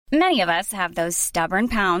Many of us have those stubborn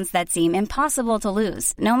pounds that seem impossible to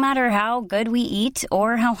lose, no matter how good we eat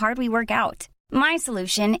or how hard we work out. My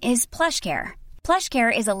solution is PlushCare.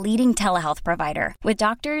 PlushCare is a leading telehealth provider with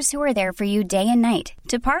doctors who are there for you day and night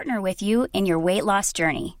to partner with you in your weight loss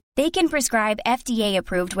journey. They can prescribe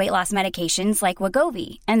FDA-approved weight loss medications like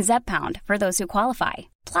Wegovy and Zepbound for those who qualify.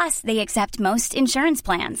 Plus, they accept most insurance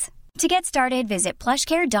plans. To get started, visit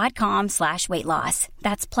plushcare.com/weightloss.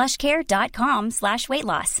 That's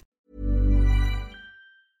plushcare.com/weightloss.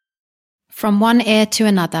 From one ear to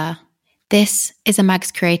another, this is a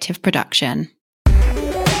Mags Creative production.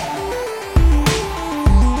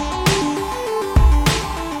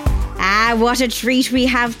 What a treat we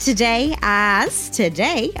have today, as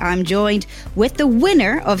today I'm joined with the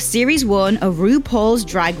winner of Series 1 of RuPaul's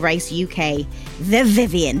Drag Race UK, the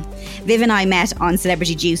Vivienne. Viv and I met on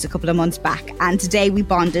Celebrity Juice a couple of months back, and today we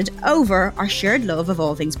bonded over our shared love of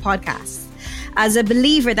all things podcasts. As a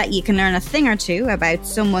believer that you can learn a thing or two about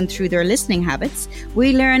someone through their listening habits,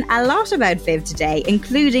 we learn a lot about Viv today,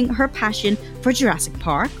 including her passion for Jurassic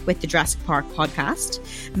Park with the Jurassic Park podcast.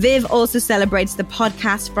 Viv also celebrates the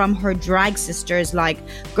podcast from her drag sisters like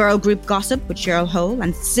Girl Group Gossip with Cheryl Hole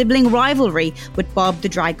and Sibling Rivalry with Bob the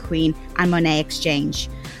Drag Queen and Monet Exchange.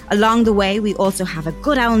 Along the way, we also have a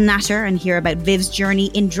good old natter and hear about Viv's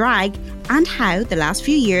journey in drag and how the last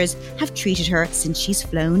few years have treated her since she's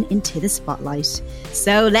flown into the spotlight.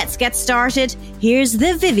 So let's get started. Here's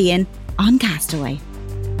the Vivienne on Castaway.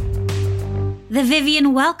 The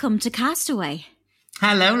Vivienne, welcome to Castaway.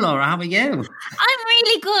 Hello, Laura. How are you? I'm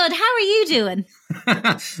really good. How are you doing?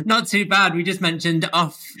 Not too bad. We just mentioned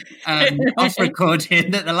off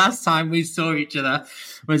recording that the last time we saw each other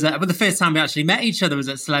was the first time we actually met each other was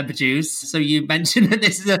at Celeb Juice. So you mentioned that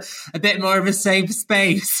this is a bit more of a safe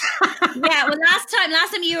space. Yeah, well, last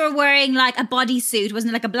time you were wearing like a bodysuit,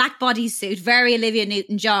 wasn't it? Like a black bodysuit, very Olivia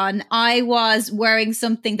Newton-John. I was wearing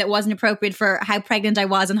something that wasn't appropriate for how pregnant I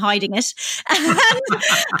was and hiding it.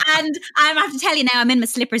 And I have to tell you now, I'm in my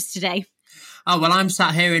slippers today. Oh, well, I'm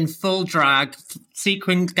sat here in full drag,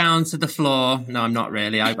 sequined gown to the floor. No, I'm not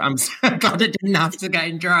really. I'm so glad I didn't have to get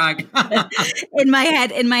in drag. In my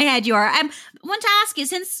head, you are. I want to ask you,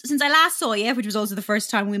 since I last saw you, which was also the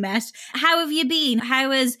first time we met, how have you been?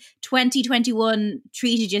 How has 2021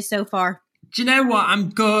 treated you so far? Do you know what? I'm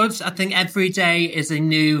good. I think every day is a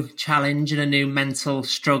new challenge and a new mental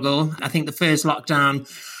struggle. I think the first lockdown,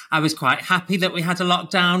 I was quite happy that we had a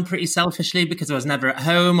lockdown pretty selfishly because I was never at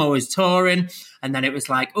home, always touring. And then it was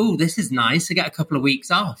like, oh, this is nice. I get a couple of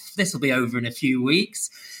weeks off. This will be over in a few weeks.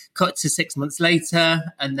 Cut to 6 months later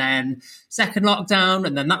and then second lockdown.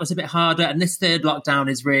 And then that was a bit harder. And this third lockdown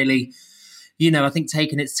is really, I think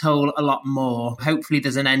taking its toll a lot more. Hopefully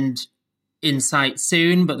there's an end in sight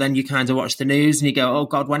soon, but then you kind of watch the news and you go, oh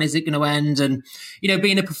God, when is it going to end? And,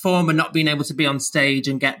 being a performer, not being able to be on stage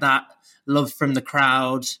and get that love from the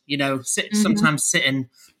crowd, sometimes sitting,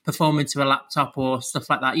 performing to a laptop or stuff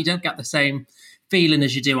like that. You don't get the same feeling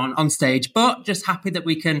as you do on stage, but just happy that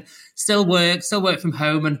we can still work from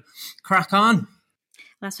home and crack on.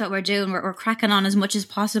 That's what we're doing. We're cracking on as much as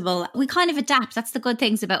possible. We kind of adapt. That's the good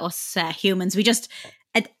things about us humans. We just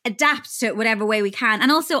adapt to whatever way we can.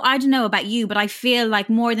 And also, I don't know about you, but I feel like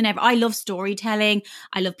more than ever, I love storytelling.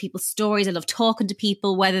 I love people's stories. I love talking to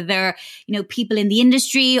people, whether they're, people in the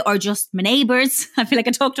industry or just my neighbours. I feel like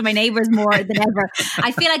I talk to my neighbours more than ever.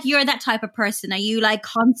 I feel like you're that type of person. Are you like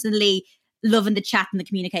constantly loving the chat and the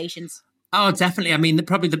communications? Oh, definitely. I mean,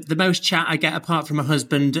 probably the most chat I get apart from my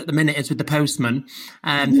husband at the minute is with the postman,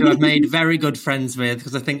 who I've made very good friends with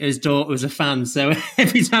because I think his daughter was a fan. So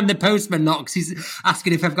every time the postman knocks, he's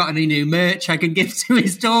asking if I've got any new merch I can give to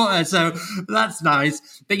his daughter. So that's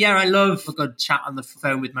nice. But yeah, I love a good chat on the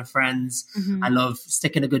phone with my friends. Mm-hmm. I love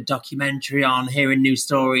sticking a good documentary on, hearing new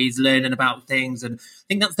stories, learning about things. And I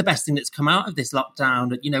think that's the best thing that's come out of this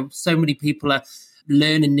lockdown. So many people are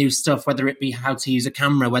learning new stuff, whether it be how to use a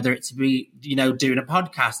camera, whether it be, doing a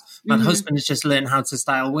podcast. My husband has just learned how to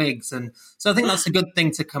style wigs. And so I think that's a good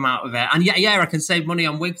thing to come out of it. And yeah, I can save money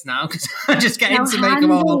on wigs now because I just get in to make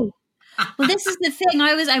them all. Well, this is the thing.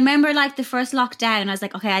 I remember like the first lockdown, I was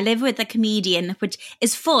like, okay, I live with a comedian, which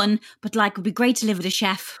is fun, but like, it would be great to live with a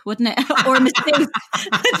chef, wouldn't it? Or a masseuse.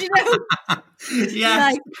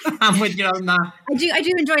 Yeah, I'm with you on that. I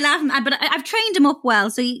do enjoy laughing, but I've trained him up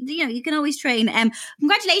well, so you can always train.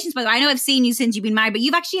 Congratulations, by the way. I know I've seen you since you've been married, but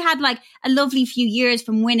you've actually had like a lovely few years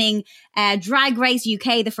from winning Drag Race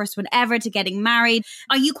UK, the first one ever, to getting married.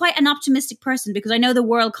 Are you quite an optimistic person? Because I know the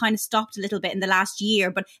world kind of stopped a little bit in the last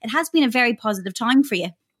year, but it has been a very positive time for you.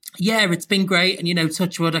 Yeah, it's been great. And,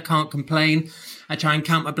 touch wood, I can't complain. I try and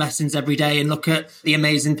count my blessings every day and look at the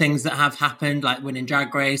amazing things that have happened, like winning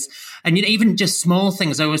Drag Race. And, even just small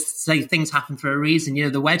things. I always say things happen for a reason.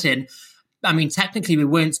 The wedding. I mean, technically, we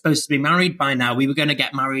weren't supposed to be married by now. We were going to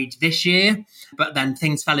get married this year, but then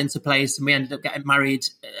things fell into place and we ended up getting married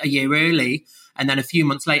a year early. And then a few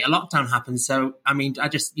months later, lockdown happened. So, I mean, I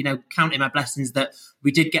just, counting my blessings that we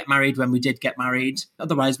did get married when we did get married.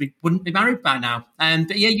 Otherwise, we wouldn't be married by now.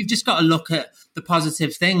 But yeah, you've just got to look at the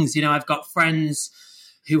positive things. I've got friends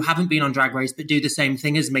who haven't been on Drag Race but do the same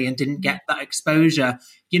thing as me and didn't get that exposure.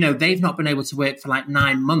 They've not been able to work for like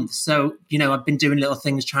 9 months. So, I've been doing little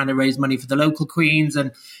things trying to raise money for the local queens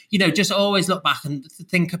and, just always look back and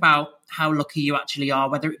think about how lucky you actually are,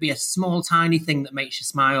 whether it be a small, tiny thing that makes you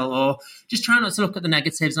smile or just try not to look at the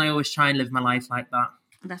negatives. And I always try and live my life like that.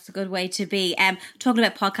 That's a good way to be. Talking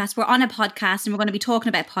about podcasts, we're on a podcast and we're going to be talking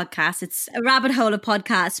about podcasts. It's a rabbit hole of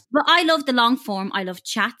podcasts. But I love the long form. I love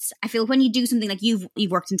chats. I feel when you do something like you've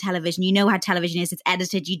worked in television, you know how television is. It's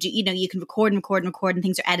edited. You can record and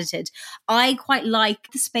things are edited. I quite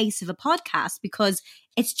like the space of a podcast because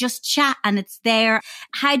it's just chat and it's there.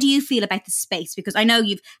 How do you feel about the space? Because I know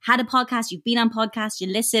you've had a podcast, you've been on podcasts, you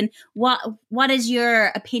listen. What is your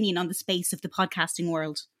opinion on the space of the podcasting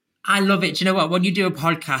world? I love it. Do you know what? When you do a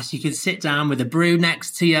podcast, you can sit down with a brew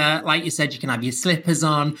next to you. Like you said, you can have your slippers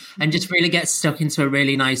on and just really get stuck into a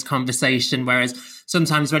really nice conversation. Whereas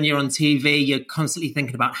sometimes when you're on TV, you're constantly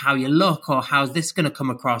thinking about how you look or how's this going to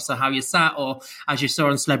come across or how you sat or as you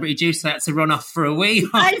saw on Celebrity Juice, I had to run off for a wee.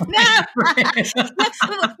 I know.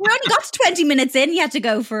 We only got to 20 minutes in. You had to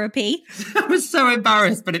go for a pee. I was so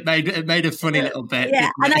embarrassed, but it made a funny little bit.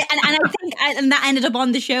 Yeah, and I think that ended up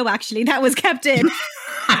on the show, actually. That was kept in.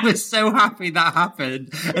 I was so happy that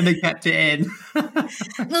happened and they kept it in.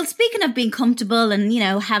 Well, speaking of being comfortable and,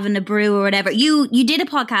 having a brew or whatever, you did a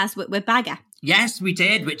podcast with Baga. Yes, we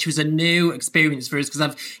did, which was a new experience for us because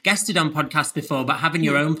I've guested on podcasts before, but having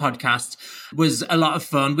your own podcast was a lot of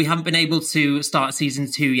fun. We haven't been able to start season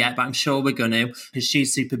 2 yet, but I'm sure we're going to because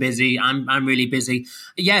she's super busy. I'm really busy.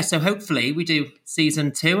 Yeah, so hopefully we do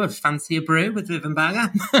season 2 of Fancy a Brew with Viv and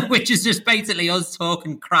Baga, which is just basically us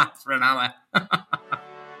talking crap for an hour.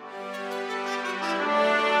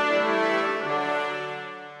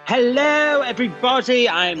 Hello, everybody.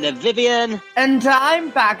 I'm the Vivian. And I'm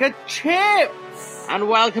Baga Chips. And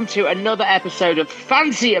welcome to another episode of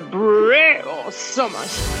Fancy a Brew or Summer.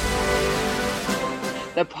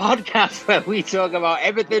 The podcast where we talk about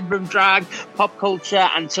everything from drag, pop culture,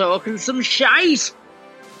 and talking some shite.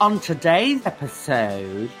 On today's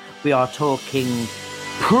episode, we are talking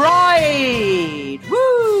Pride.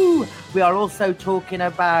 Woo! We are also talking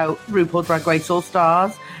about RuPaul's Drag Race All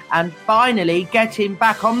Stars. And finally getting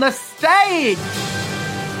back on the stage.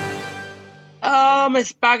 Oh,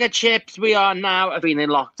 Miss Baga Chips, we are now been in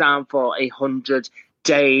lockdown for 100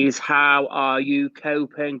 days. How are you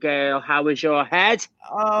coping, girl? How is your head?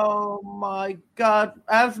 Oh my God,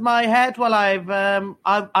 how's my head? Well,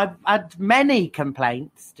 I've had many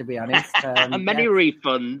complaints, to be honest. Many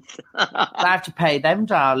refunds. I have to pay them,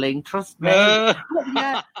 darling. Trust me.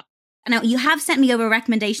 Yeah. Now, you have sent me over a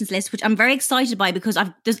recommendations list, which I'm very excited by because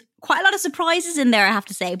there's quite a lot of surprises in there, I have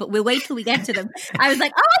to say, but we'll wait till we get to them. I was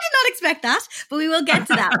like, I did not expect that, but we will get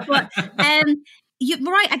to that. But you're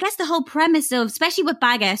right. I guess the whole premise of, especially with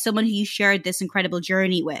Baga, someone who you shared this incredible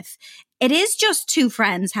journey with, it is just two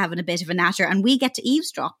friends having a bit of a natter and we get to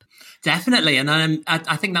eavesdrop. Definitely. And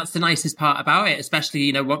I think that's the nicest part about it,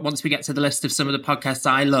 especially, once we get to the list of some of the podcasts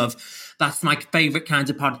I love. That's my favourite kind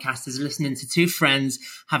of podcast, is listening to two friends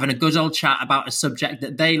having a good old chat about a subject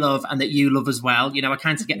that they love and that you love as well. I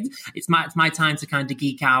kind of get, it's my time to kind of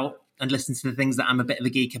geek out and listen to the things that I'm a bit of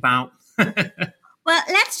a geek about. Well,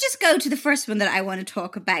 let's just go to the first one that I want to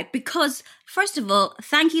talk about because, first of all,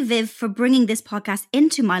 thank you, Viv, for bringing this podcast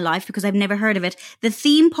into my life because I've never heard of it. The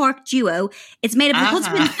Theme Park Duo. It's made up of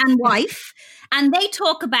husband and wife, and they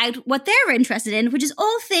talk about what they're interested in, which is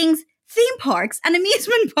all things theme parks and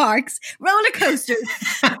amusement parks, roller coasters.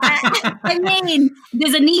 I mean,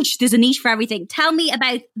 there's a niche for everything. Tell me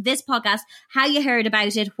about this podcast, how you heard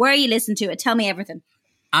about it, where you listened to it. Tell me everything.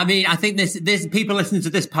 I mean, I think this people listening to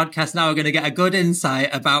this podcast now are going to get a good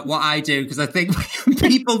insight about what I do, because I think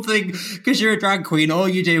people think because you're a drag queen, all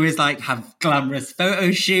you do is like have glamorous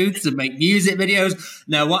photo shoots and make music videos.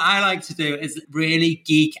 No, what I like to do is really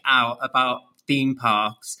geek out about theme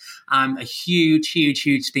parks. I'm a huge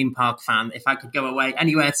theme park fan. If I could go away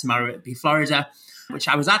anywhere tomorrow, it'd be Florida, which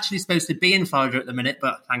I was actually supposed to be in Florida at the minute,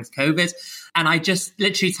 but thanks COVID. And I just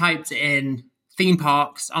literally typed in theme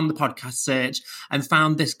parks on the podcast search and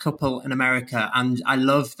found this couple in America. And I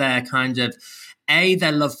love their kind of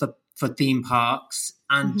their love for theme parks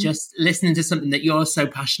and just listening to something that you're so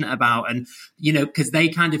passionate about. And, you know, because they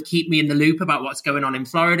kind of keep me in the loop about what's going on in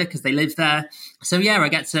Florida because they live there. So, yeah, I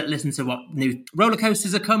get to listen to what new roller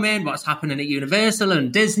coasters are coming, what's happening at Universal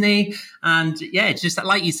and Disney. And, yeah, it's just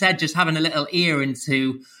like you said, just having a little ear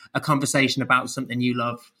into a conversation about something you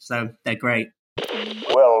love. So they're great.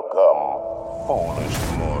 Welcome,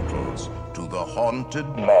 foolish mortals, to the Haunted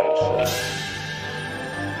Mansion.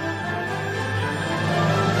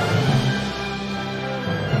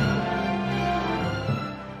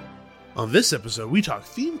 On this episode, we talk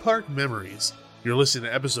theme park memories. You're listening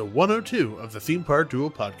to episode 102 of the Theme Park Duo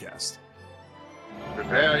podcast.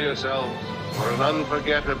 Prepare yourselves for an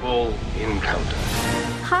unforgettable encounter.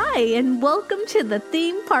 Hi, and welcome to the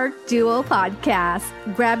Theme Park Duo podcast.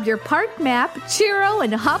 Grab your park map, churro,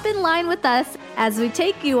 and hop in line with us as we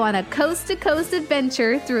take you on a coast-to-coast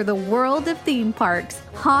adventure through the world of theme parks,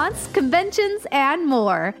 haunts, conventions, and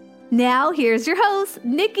more. Now, here's your hosts,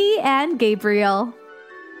 Nikki and Gabriel.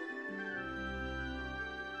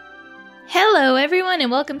 Hello, everyone, and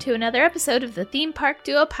welcome to another episode of the Theme Park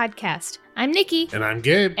Duo podcast. I'm Nikki. And I'm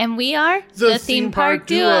Gabe. And we are the Theme Park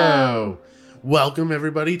Duo. Welcome,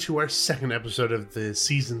 everybody, to our second episode of the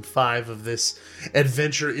season 5 of this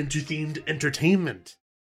adventure into themed entertainment.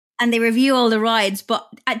 And they review all the rides, but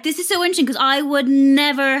this is so interesting because I would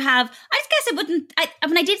never have, I just guess I wouldn't,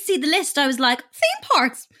 when I did see the list, I was like, theme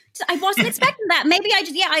parks. I wasn't expecting that. Maybe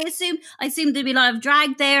I assumed there'd be a lot of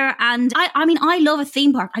drag there. And I mean, I love a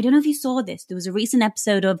theme park. I don't know if you saw this. There was a recent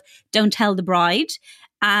episode of Don't Tell the Bride.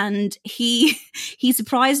 And he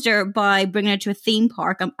surprised her by bringing her to a theme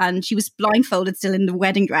park, and she was blindfolded still in the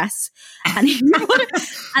wedding dress. And and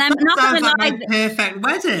I'm not going to lie, like perfect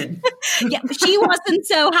wedding. Yeah, but she wasn't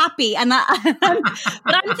so happy. And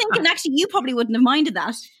but I'm thinking, actually, you probably wouldn't have minded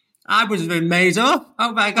that. I would have been made up.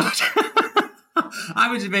 Oh my God. I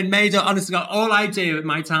would have been made up. Honestly, all I do at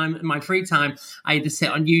my free time, I either sit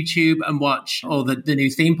on YouTube and watch all the new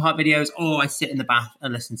theme park videos, or I sit in the bath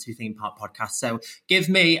and listen to theme park podcasts. So give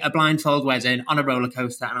me a blindfold wedding on a roller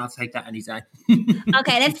coaster and I'll take that any day.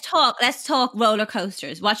 Okay, let's talk roller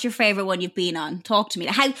coasters. What's your favorite one you've been on? Talk to me.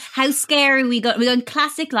 How scary are we going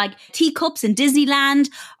classic like teacups in Disneyland?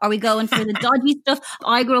 Are we going for the dodgy stuff?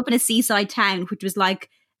 I grew up in a seaside town, which was like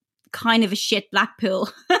kind of a shit Blackpool.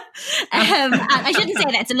 And I shouldn't say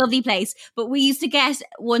that, it's a lovely place, but we used to get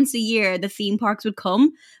once a year the theme parks would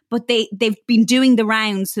come, but they've been doing the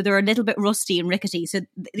rounds, so they're a little bit rusty and rickety, so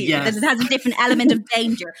yes. It has a different element of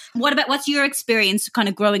danger. What's your experience kind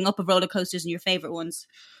of growing up of roller coasters and your favourite ones?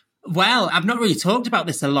 Well, I've not really talked about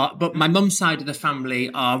this a lot, but my mum's side of the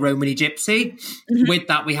family are Romany Gypsy. Mm-hmm. With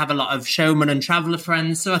that, we have a lot of showman and traveller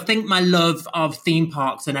friends. So I think my love of theme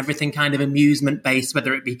parks and everything kind of amusement-based,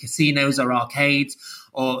 whether it be casinos or arcades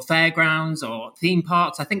or fairgrounds or theme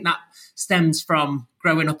parks, I think that stems from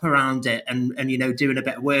growing up around it and you know, doing a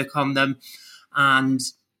bit of work on them. And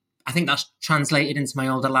I think that's translated into my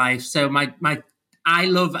older life. So I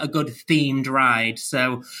love a good themed ride.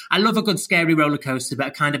 So I love a good scary roller coaster,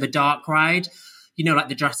 but kind of a dark ride, you know, like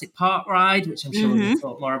the Jurassic Park ride, which I'm sure we'll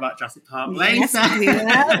talk more about Jurassic Park later.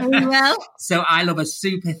 Yes, we will. So I love a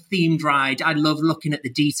super themed ride. I love looking at the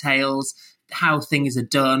details, how things are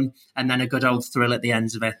done, and then a good old thrill at the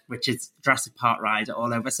end of it, which is Jurassic Park ride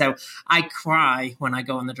all over. So I cry when I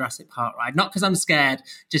go on the Jurassic Park ride, not because I'm scared,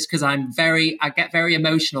 just because I get very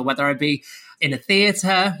emotional, whether I be in a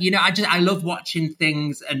theatre. You know, I love watching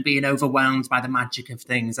things and being overwhelmed by the magic of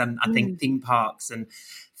things. And I think theme parks and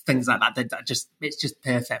things like that, it's just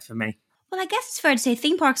perfect for me. Well, I guess it's fair to say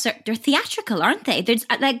theme parks they're theatrical, aren't they? There's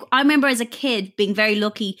like, I remember as a kid being very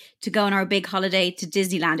lucky to go on our big holiday to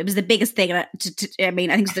Disneyland. It was the biggest thing. I think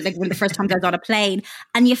it was like one of the first times I was on a plane,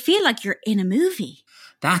 and you feel like you're in a movie.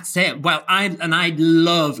 That's it. Well, I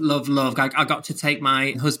love. I got to take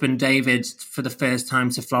my husband David for the first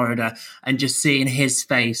time to Florida, and just seeing his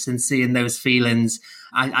face and seeing those feelings.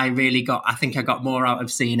 I think I got more out of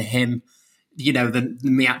seeing him, you know, than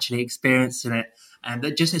me actually experiencing it.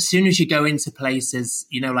 And just as soon as you go into places,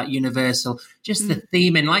 you know, like Universal, just the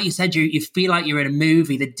theming, like you said, you feel like you're in a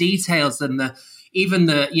movie. The details and even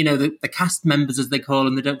the cast members, as they call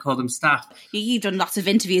them, they don't call them staff. You've done lots of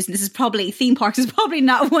interviews, and theme parks is probably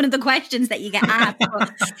not one of the questions that you get asked.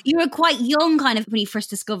 But you were quite young kind of when you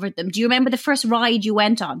first discovered them. Do you remember the first ride you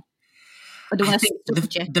went on? Or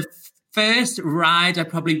the first ride I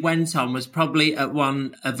probably went on was probably at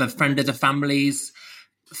one of a friend of the family's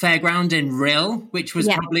fairground in Rhyl, which was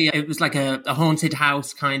it was like a haunted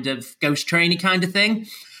house kind of ghost trainy kind of thing.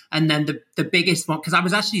 And then the biggest one, because I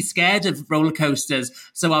was actually scared of roller coasters.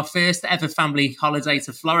 So our first ever family holiday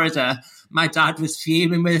to Florida, my dad was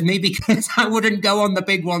fuming with me because I wouldn't go on the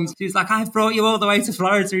big ones. He was like, I've brought you all the way to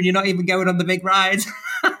Florida and you're not even going on the big rides.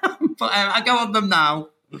 But I go on them now.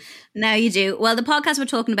 Now you do. Well, the podcast we're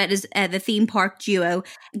talking about is the theme park duo.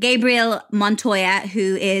 Gabriel Montoya,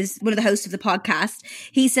 who is one of the hosts of the podcast,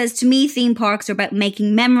 he says, to me, theme parks are about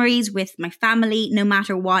making memories with my family, no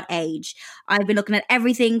matter what age. I've been looking at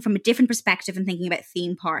everything from a different perspective and thinking about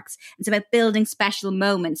theme parks. It's about building special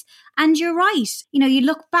moments. And you're right. You know, you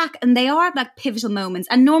look back and they are like pivotal moments.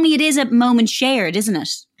 And normally it is a moment shared, isn't it?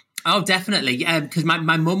 Oh, definitely. Yeah, because my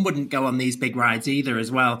mum wouldn't go on these big rides either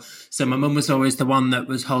as well. So my mum was always the one that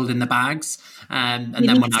was holding the bags. And you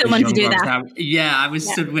then when I was younger, I was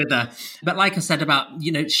Yeah. stood with her. But like I said about,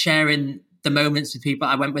 you know, sharing the moments with people,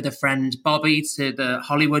 I went with a friend, Bobby, to the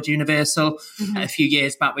Hollywood Universal a few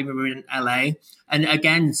years back when we were in LA. And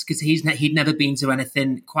again, because he'd never been to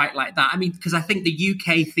anything quite like that. I mean, because I think the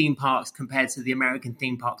UK theme parks compared to the American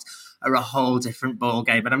theme parks are a whole different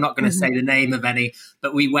ballgame. And I'm not going to say the name of any,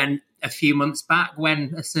 but we went a few months back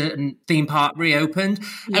when a certain theme park reopened.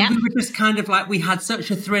 And we were just kind of like, we had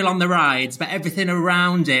such a thrill on the rides, but everything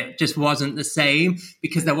around it just wasn't the same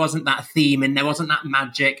because there wasn't that theme and there wasn't that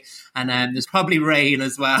magic. And there's probably rain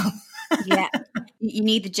as well. Yeah. You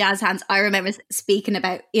need the jazz hands. I remember speaking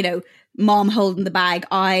about, you know, mom holding the bag.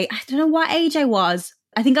 I don't know what age I was.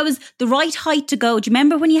 I think I was the right height to go. Do you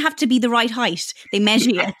remember when you have to be the right height? They measure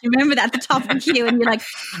you. Do you remember that at the top of the queue? And you're like...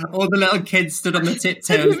 All the little kids stood on the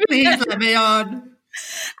tiptoes. Please let me on.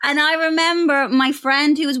 And I remember my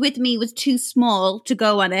friend who was with me was too small to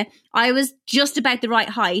go on it. I was just about the right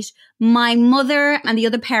height. My mother and the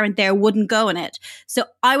other parent there wouldn't go on it. So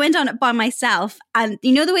I went on it by myself. And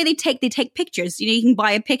you know the way they take pictures? You know, you can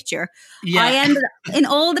buy a picture. Yeah. I ended up, in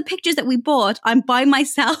all the pictures that we bought, I'm by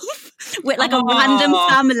myself with like a random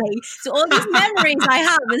family. So all these memories I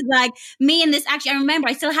have is like me and this, actually I remember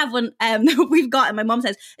I still have one we've got, and my mom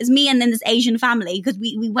says, is me and then this Asian family, because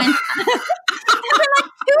we went... They're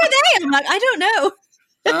like, who are they? I'm like, I don't know.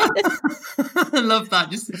 I love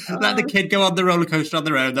that. Just let the kid go on the roller coaster on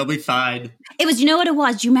their own. They'll be fine. It was, you know what it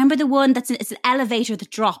was? Do you remember the one it's an elevator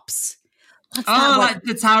that drops? What's that one? Like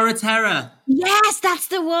the Tower of Terror. Yes, that's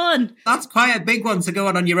the one. That's quite a big one to go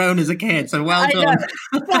on your own as a kid. So well done.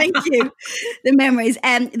 Thank you. The memories.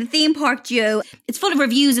 The theme park duo, it's full of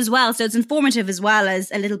reviews as well. So it's informative as well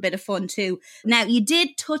as a little bit of fun too. Now, you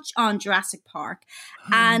did touch on Jurassic Park.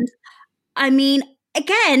 And I mean,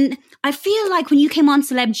 again, I feel like when you came on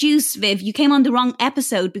Celeb Juice, Viv, you came on the wrong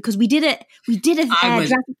episode because we did it.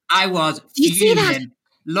 I was Did you see that? fuming.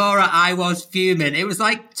 Laura, I was fuming. It was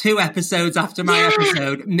like 2 episodes after my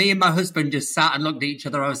episode. Me and my husband just sat and looked at each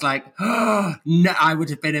other. I was like, oh, no, I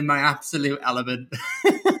would have been in my absolute element.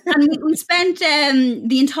 And we spent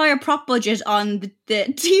the entire prop budget on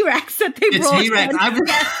the T-Rex that they brought. The T-Rex.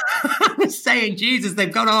 I was saying, Jesus,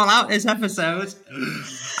 they've gone all out this episode.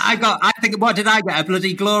 What did I get? A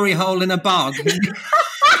bloody glory hole in a bog.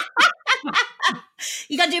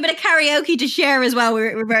 You got to do a bit of karaoke to share as well.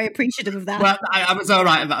 We're very appreciative of that. Well, I was all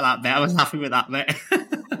right about that bit. I was happy with that bit.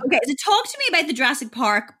 Okay, so talk to me about the Jurassic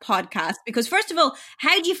Park podcast, because first of all,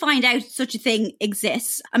 how do you find out such a thing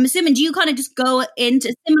exists? I'm assuming, do you kind of just go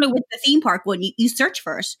into, similar with the theme park one, you search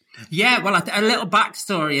for it? Yeah, well, a little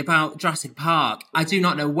backstory about Jurassic Park. I do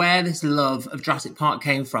not know where this love of Jurassic Park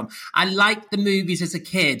came from. I liked the movies as a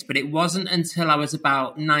kid, but it wasn't until I was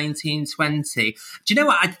about 19, 20. Do you know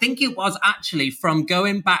what? I think it was actually from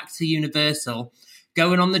going back to Universal,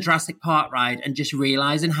 going on the Jurassic Park ride and just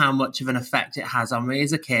realising how much of an effect it has on me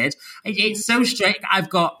as a kid. It's so strange. I've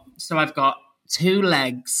got 2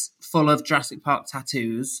 legs full of Jurassic Park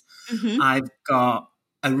tattoos. Mm-hmm. I've got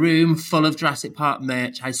a room full of Jurassic Park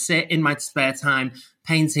merch. I sit in my spare time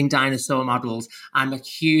painting dinosaur models. I'm a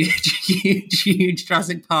huge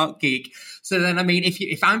Jurassic Park geek. So then, I mean,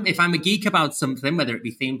 if I'm a geek about something, whether it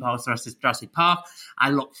be theme parks or Jurassic Park,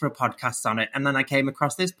 I look for a podcast on it. And then I came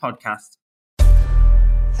across this podcast.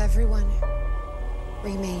 Everyone,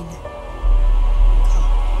 remain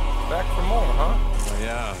calm. Back for more, huh? Oh,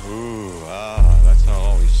 yeah. That's how it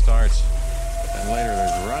always starts. But then later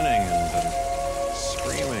there's running and then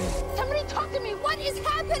screaming. Somebody talk to me. What is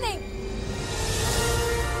happening?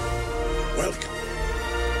 Welcome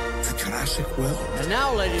to Jurassic World. And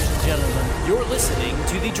now, ladies and gentlemen, you're listening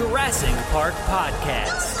to the Jurassic Park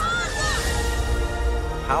Podcast.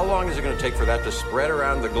 How long is it going to take for that to spread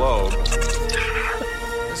around the globe?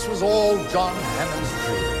 This was all John Hammond's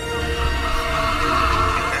dream.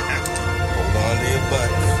 Hold on to your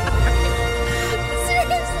butts.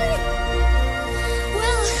 Seriously?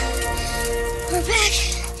 Well, we're back.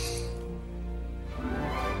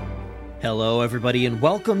 Hello, everybody, and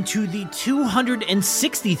welcome to the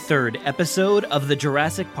 263rd episode of the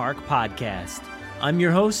Jurassic Park podcast. I'm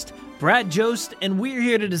your host, Brad Jost, and we're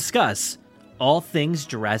here to discuss all things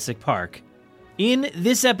Jurassic Park. In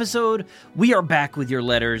this episode, we are back with your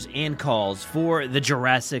letters and calls for the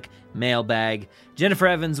Jurassic Mailbag. Jennifer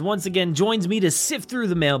Evans once again joins me to sift through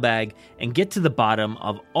the mailbag and get to the bottom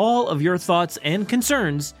of all of your thoughts and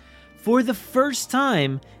concerns for the first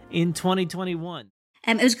time in 2021.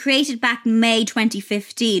 It was created back May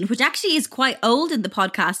 2015, which actually is quite old in the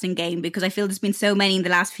podcasting game because I feel there's been so many in the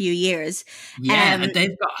last few years. Yeah, and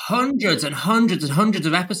they've got hundreds and hundreds and hundreds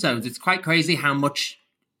of episodes. It's quite crazy how much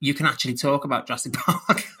you can actually talk about Jurassic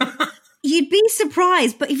Park. You'd be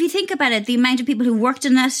surprised, but if you think about it, the amount of people who worked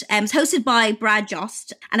on it, it's hosted by Brad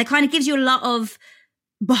Jost, and it kind of gives you a lot of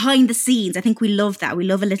behind the scenes. I think we love that. We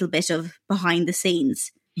love a little bit of behind the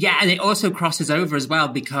scenes. Yeah, and it also crosses over as well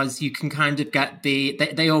because you can kind of get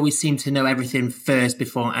they always seem to know everything first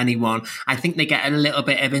before anyone. I think they get a little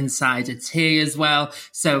bit of insider tea as well.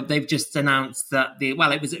 So they've just announced that it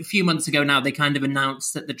was a few months ago now, they kind of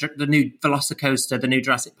announced that the new Velocicoaster, the new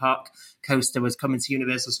Jurassic Park coaster was coming to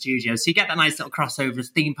Universal Studios. So you get that nice little crossover of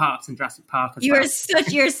theme parks and Jurassic Park as well.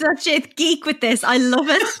 You're such a geek with this. I love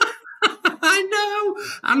it. I know.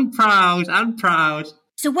 I'm proud.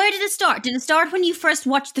 So where did it start? Did it start when you first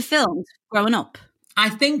watched the films growing up? I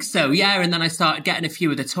think so, yeah. And then I started getting a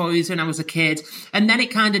few of the toys when I was a kid. And then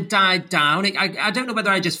it kind of died down. I don't know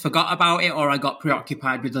whether I just forgot about it or I got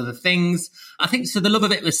preoccupied with other things. I think so the love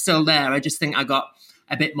of it was still there. I just think I got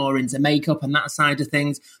a bit more into makeup and that side of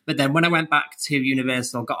things. But then when I went back to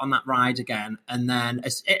Universal, got on that ride again. And then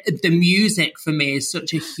the music for me is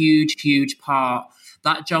such a huge, huge part.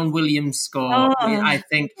 That John Williams score, I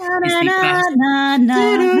think, is the best.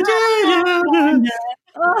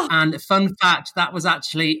 And fun fact, that was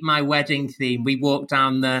actually my wedding theme. We walked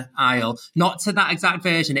down the aisle, not to that exact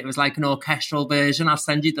version. It was like an orchestral version. I'll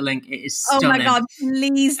send you the link. It is stunning. Oh my God,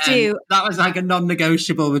 please do. That was like a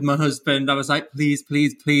non-negotiable with my husband. I was like, please,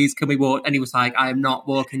 please, please, can we walk? And he was like, I am not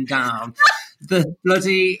walking down the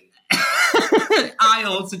bloody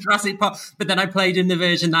aisle to Jurassic Park. But then I played in the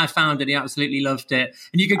version that I found and he absolutely loved it.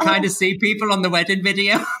 And you could kind of see people on the wedding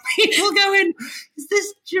video, people going, is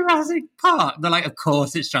this Jurassic Park? They're like, of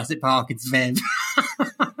course it's Jurassic Park, it's Viv.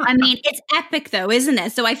 I mean, it's epic though, isn't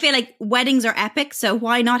it? So I feel like weddings are epic, so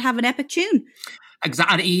why not have an epic tune?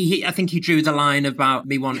 Exactly. I think he drew the line about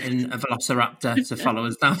me wanting a velociraptor to follow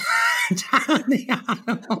us down the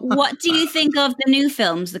aisle. What do you think of the new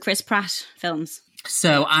films, the Chris Pratt films?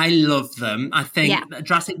 So I love them. I think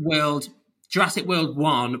Jurassic World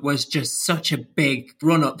 1 was just such a big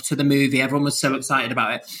run-up to the movie. Everyone was so excited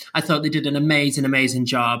about it. I thought they did an amazing, amazing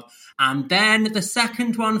job. And then the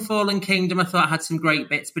second one, Fallen Kingdom, I thought had some great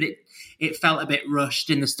bits, but it felt a bit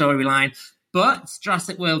rushed in the storyline. But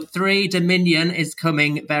Jurassic World 3, Dominion, is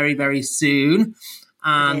coming very, very soon.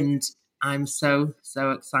 And I'm so,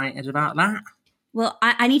 so excited about that. Well,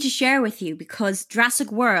 I need to share with you because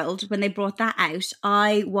Jurassic World, when they brought that out,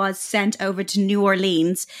 I was sent over to New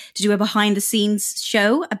Orleans to do a behind-the-scenes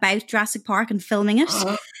show about Jurassic Park and filming it.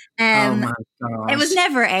 Oh my God. It was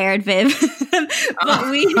never aired, Viv.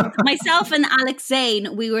 But myself and Alex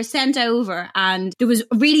Zane, we were sent over and there was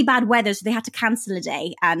really bad weather, so they had to cancel a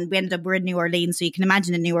day. And we're in New Orleans, so you can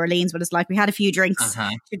imagine in New Orleans what it's like. We had a few drinks.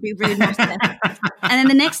 Should be really nice. And then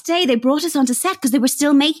the next day, they brought us onto set because they were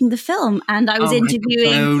still making the film. And I was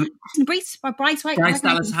interviewing Bryce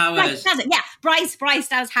Dallas Howard. Bryce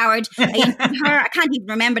Dallas Howard. I can't even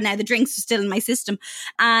remember now. The drinks are still in my system.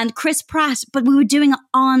 And Chris Pratt. But we were doing it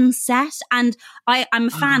on set. And I'm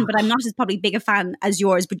a fan, but I'm not as probably big a fan as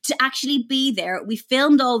yours. But to actually be there, we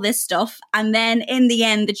filmed all this stuff. And then in the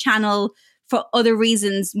end, the channel, for other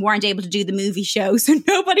reasons, weren't able to do the movie show. So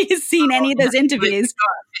nobody has seen any of those interviews.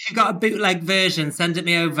 If you've got a bootleg version, send it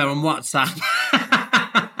me over on WhatsApp.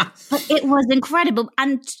 But it was incredible.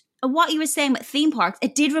 And what you were saying about theme parks,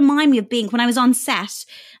 it did remind me of being when I was on set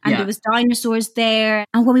and there was dinosaurs there.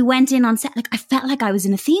 And when we went in on set, like I felt like I was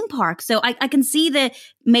in a theme park. So I can see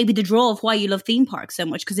maybe the draw of why you love theme parks so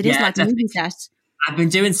much, because it is like a movie set. I've been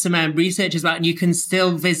doing some research as well, and you can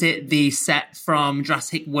still visit the set from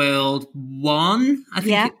Jurassic World 1. I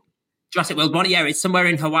think Jurassic World 1, it's somewhere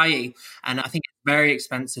in Hawaii, and I think it's very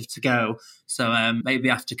expensive to go. So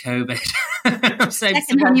maybe after COVID.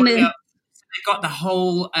 They've got the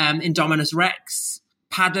whole Indominus Rex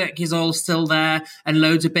paddock is all still there, and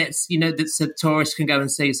loads of bits, that tourists can go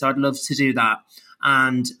and see. So I'd love to do that.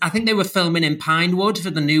 And I think they were filming in Pinewood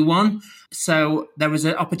for the new one. So there was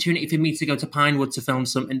an opportunity for me to go to Pinewood to film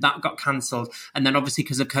something that got cancelled. And then obviously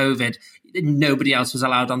because of COVID, nobody else was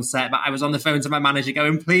allowed on set. But I was on the phone to my manager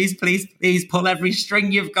going, please, please, please pull every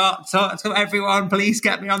string you've got. Talk to everyone. Please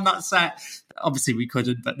get me on that set. Obviously we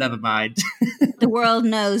couldn't, but never mind. The world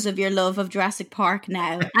knows of your love of Jurassic Park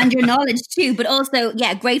now, and your knowledge too. But also,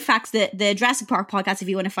 yeah, great facts. The Jurassic Park podcast, if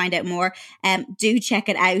you want to find out more, do check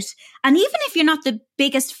it out. And even if you're not the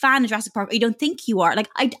biggest fan of Jurassic Park, or you don't think you are, like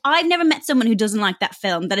I've never met someone who doesn't like that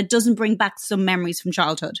film, that it doesn't bring back some memories from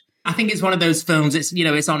childhood. I think it's one of those films,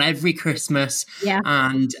 it's on every Christmas. Yeah.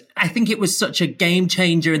 And I think it was such a game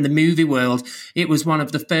changer in the movie world. It was one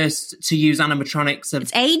of the first to use animatronics.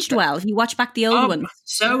 It's aged well. If you watch back the old one.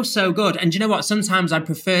 So good. And you know what? Sometimes I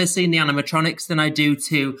prefer seeing the animatronics than I do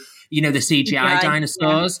to, the CGI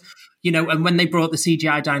dinosaurs. Yeah. And when they brought the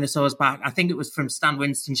CGI dinosaurs back, I think it was from Stan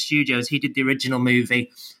Winston Studios. He did the original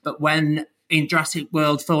movie. But when in Jurassic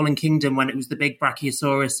World Fallen Kingdom, when it was the big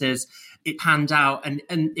Brachiosauruses, it panned out and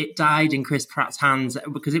it died in Chris Pratt's hands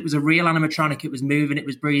because it was a real animatronic. It was moving, it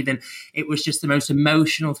was breathing. It was just the most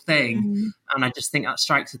emotional thing. Mm-hmm. And I just think that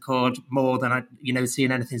strikes a chord more than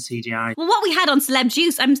seeing anything CGI. Well, what we had on Celeb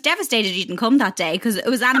Juice, I'm devastated you didn't come that day because it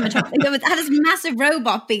was animatronic. It had this massive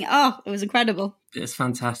robot being, it was incredible. It's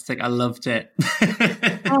fantastic. I loved it.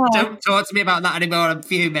 Don't talk to me about that anymore. I'm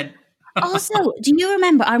fuming. Also, do you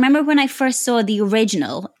remember? I remember when I first saw the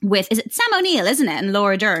original with, is it Sam O'Neill, isn't it? And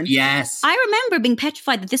Laura Dern. Yes. I remember being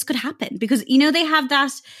petrified that this could happen because, they have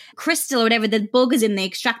that crystal or whatever the bug is in, they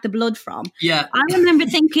extract the blood from. Yeah. I remember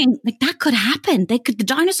thinking, that could happen. The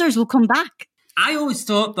dinosaurs will come back. I always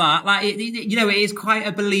thought that, it is quite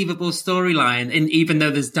a believable storyline, and even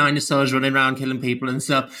though there's dinosaurs running around killing people and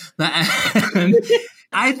stuff,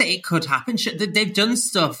 I think it could happen. They've done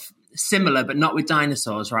stuff similar, but not with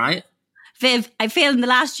dinosaurs, right? Viv, I feel in the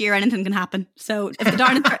last year anything can happen. So if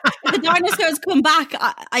the dinosaurs come back,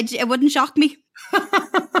 it wouldn't shock me.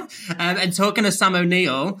 And talking of Sam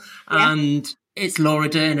O'Neill, and it's Laura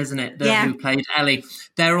Dern, isn't it? Who played Ellie.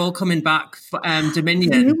 They're all coming back for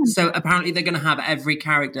Dominion. So apparently they're going to have every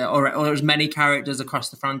character or as many characters across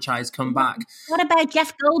the franchise come back. What about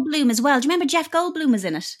Jeff Goldblum as well? Do you remember Jeff Goldblum was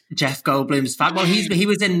in it? Jeff Goldblum's fab. Well, he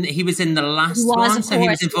was in the last one, so he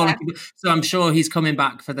was in Fallen Kingdom. So I'm sure he's coming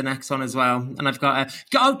back for the next one as well. And I've got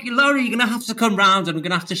Laura, you're going to have to come round, and we're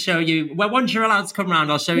going to have to show you. Well, once you're allowed to come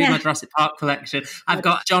round, I'll show you my Jurassic Park collection. I've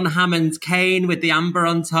got John Hammond's cane with the amber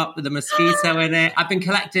on top with the mosquito in it. I've been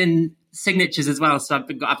collecting signatures as well. So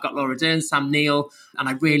I've got Laura Dern, Sam Neill, and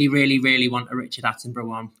I really, really, really want a Richard Attenborough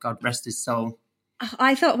one. God rest his soul.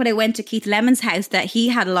 I thought when I went to Keith Lemon's house that he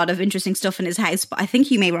had a lot of interesting stuff in his house, but I think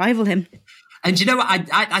he may rival him. And you know what?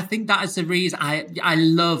 I think that is the reason I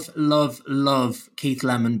love Keith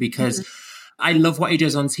Lemon because I love what he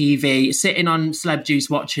does on TV. Sitting on Celeb Juice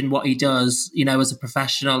watching what he does, as a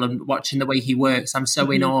professional and watching the way he works, I'm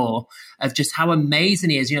so in awe of just how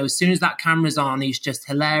amazing he is. As soon as that camera's on, he's just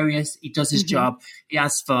hilarious. He does his job. He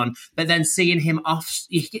has fun. But then seeing him off,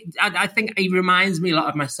 I think he reminds me a lot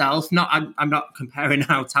of myself. I'm not comparing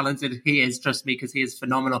how talented he is, trust me, because he is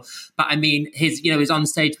phenomenal. But I mean, his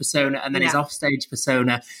on-stage persona and then his off-stage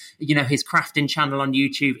persona, his crafting channel on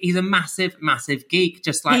YouTube. He's a massive, massive geek,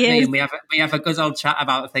 just like me. And we have a good old chat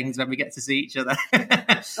about things when we get to see each other.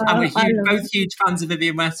 And we're both huge fans of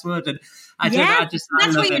Vivienne Westwood. And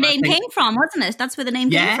that's where your name came from, wasn't it? That's where the name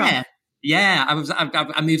came from. Yeah,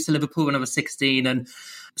 I moved to Liverpool when I was 16 and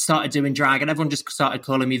started doing drag, and everyone just started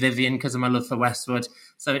calling me Vivienne because of my love for Westwood.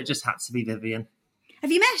 So it just had to be Vivienne.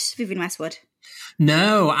 Have you met Vivienne Westwood?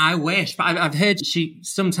 No, I wish, but I've heard she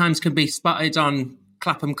sometimes can be spotted on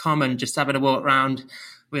Clapham Common just having a walk around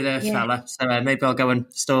with her fella. So maybe I'll go and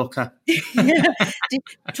stalk her.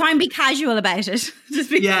 Try and be casual about it.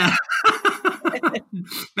 Yeah.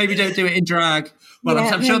 Maybe don't do it in drag. Well,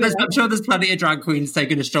 I'm sure there's plenty of drag queens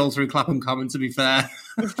taking a stroll through Clapham Common, to be fair.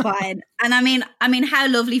 It's fine. And I mean, how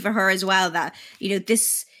lovely for her as well that,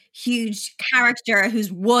 this huge character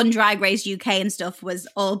who's won Drag Race UK and stuff was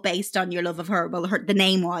all based on your love of her. Well, the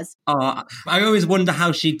name was. Oh, I always wonder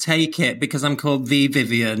how she'd take it because I'm called the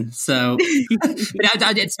Vivienne. So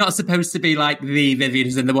it's not supposed to be like the Vivienne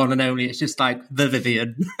is in the one and only. It's just like the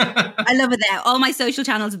Vivienne. I love it there. All my social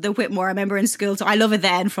channels of the Whitmore, I remember in school. So I love it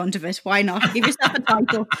there in front of it. Why not? Give yourself a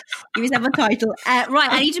title.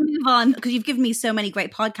 Right. I need to move on because you've given me so many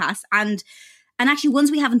great podcasts and actually ones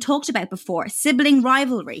we haven't talked about before. Sibling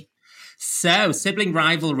Rivalry. So, Sibling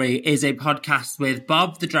Rivalry is a podcast with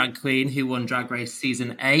Bob, the drag queen, who won Drag Race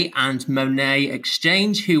Season 8, and Monet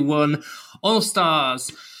Exchange, who won All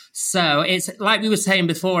Stars. So it's like we were saying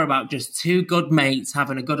before about just two good mates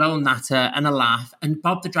having a good old natter and a laugh. And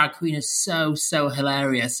Bob the Drag Queen is so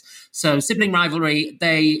hilarious. So Sibling Rivalry,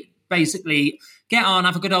 they basically get on,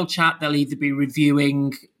 have a good old chat. They'll either be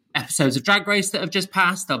reviewing episodes of Drag Race that have just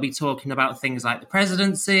passed. They'll be talking about things like the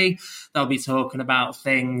presidency. They'll be talking about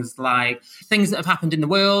things like things that have happened in the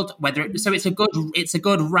world. So it's a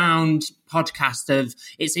good round podcast of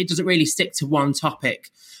it doesn't really stick to one topic.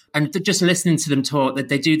 And just listening to them talk, that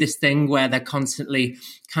they do this thing where they're constantly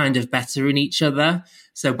kind of bettering each other.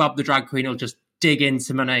 So Bob the Drag Queen will just dig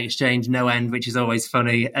into Monét X Change no end, which is always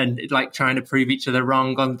funny, and like trying to prove each other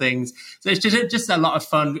wrong on things. So it's just a lot of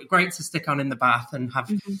fun. Great to stick on in the bath and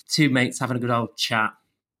have two mates having a good old chat.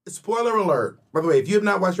 Spoiler alert. By the way, if you have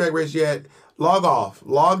not watched Drag Race yet, log off.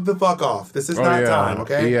 Log the fuck off. This is not time,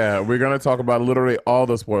 okay? Yeah, we're going to talk about literally all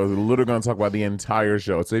the spoilers. We're literally going to talk about the entire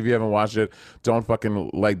show. So if you haven't watched it, don't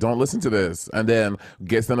listen to this. And then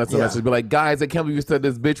send us a message. Be like, guys, I can't believe you said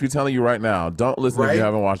this, bitch. We're telling you right now. Don't listen if you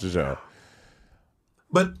haven't watched the show.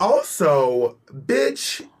 But also,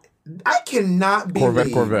 bitch, I cannot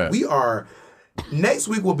believe Corvette. We are... Next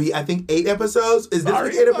week will be, I think, 8 episodes. Is this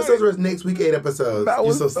week 8 episodes or is next week 8 episodes? That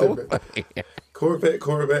was so stupid. Funny.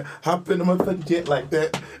 Corvette, hop in the motherfucking jet like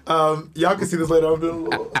that. Y'all can see this later. I'm doing a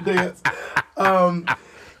little dance.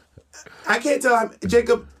 I can't tell.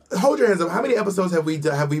 Jacob, hold your hands up. How many episodes have we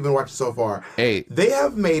been watching so far? 8. They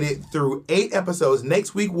have made it through 8 episodes.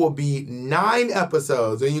 Next week will be 9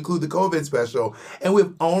 episodes, and you include the COVID special. And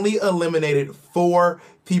we've only eliminated 4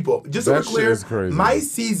 people. Just so we're clear, my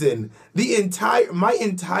season, my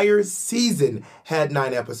entire season had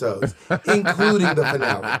 9 episodes, including the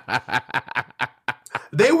finale.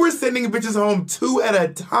 They were sending bitches home 2 at a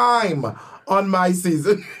time on my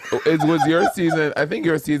season. It was your season. I think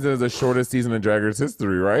your season is the shortest season in Drag Race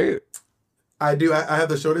history, right? I do. I have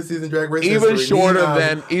the shortest season in Drag Race even history.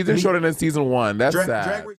 Shorter than season 1. That's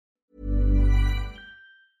sad.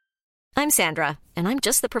 I'm Sandra, and I'm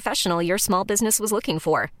just the professional your small business was looking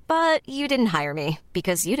for. But you didn't hire me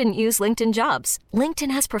because you didn't use LinkedIn Jobs.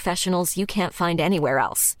 LinkedIn has professionals you can't find anywhere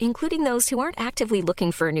else, including those who aren't actively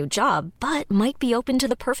looking for a new job, but might be open to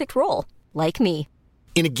the perfect role, like me.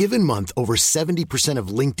 In a given month, over 70% of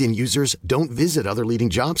LinkedIn users don't visit other leading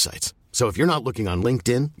job sites. So if you're not looking on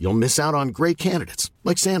LinkedIn, you'll miss out on great candidates,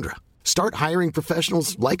 like Sandra. Start hiring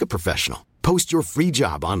professionals like a professional. Post your free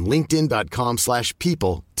job on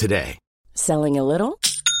linkedin.com/people today. Selling a little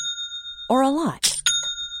or a lot?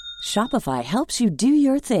 Shopify helps you do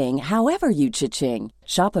your thing however you cha-ching.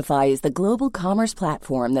 Shopify is the global commerce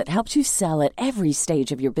platform that helps you sell at every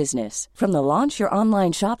stage of your business. From the launch your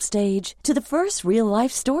online shop stage to the first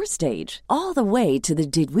real-life store stage, all the way to the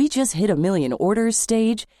did we just hit a million orders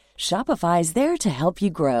stage. Shopify's there to help you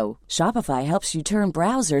grow. Shopify helps you turn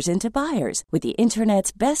browsers into buyers with the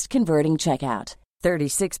internet's best converting checkout.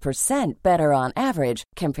 36% better on average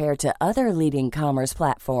compared to other leading commerce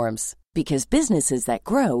platforms. Because businesses that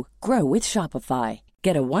grow, grow with Shopify.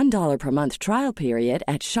 Get a $1 per month trial period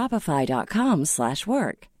at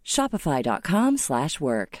shopify.com/work.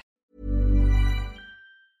 Shopify.com/work.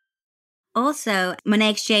 Also, Monét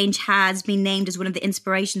X Change has been named as one of the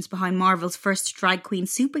inspirations behind Marvel's first drag queen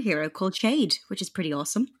superhero called Shade, which is pretty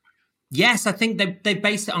awesome. Yes, I think they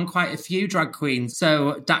based it on quite a few drag queens.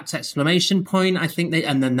 So Dax exclamation point, I think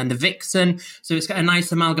and then the Vixen. So it's got a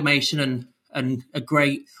nice amalgamation and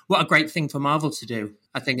what a great thing for Marvel to do.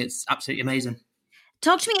 I think it's absolutely amazing.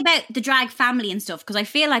 Talk to me about the drag family and stuff, because I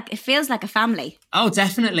feel like it feels like a family. Oh,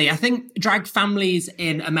 definitely. I think drag families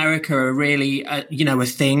in America are really, a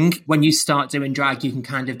thing. When you start doing drag, you can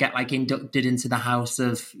kind of get like inducted into the house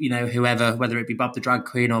of, whoever, whether it be Bob the Drag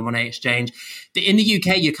Queen or Monét X Change. In the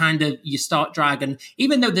UK, you start drag, and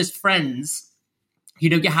even though there's friends,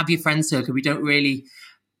 you have your friend circle, we don't really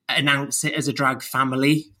announce it as a drag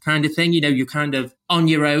family kind of thing. You're kind of on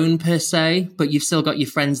your own per se, but you've still got your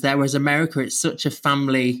friends there. Whereas America, it's such a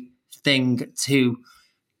family thing to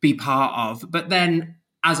be part of. But then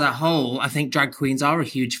as a whole, I think drag queens are a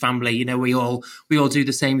huge family. We all do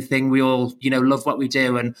the same thing. We all, love what we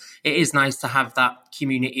do. And it is nice to have that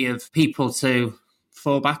community of people to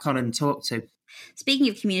fall back on and talk to. Speaking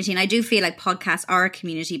of community, and I do feel like podcasts are a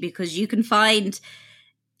community because you can find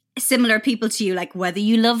similar people to you, like whether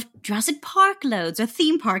you love Jurassic Park loads or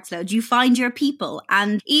theme parks loads, you find your people.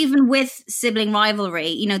 And even with Sibling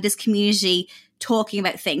Rivalry, this community talking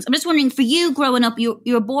about things. I'm just wondering, for you growing up, you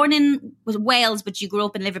were born in Wales, but you grew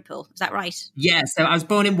up in Liverpool. Is that right? Yeah, so I was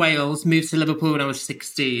born in Wales, moved to Liverpool when I was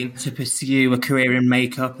 16 to pursue a career in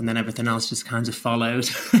makeup, and then everything else just kind of followed.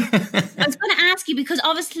 I was going to ask you, because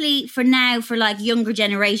obviously for now, for like younger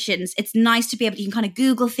generations, it's nice to be able to, you can kind of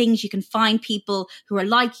Google things, you can find people who are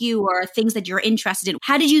like you or things that you're interested in.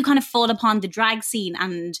 How did you kind of fall upon the drag scene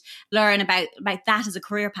and learn about that as a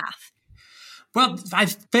career path? Well, I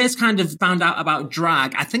first kind of found out about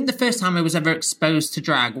drag. I think the first time I was ever exposed to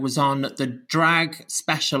drag was on the drag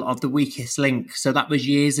special of The Weakest Link. So that was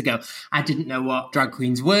years ago. I didn't know what drag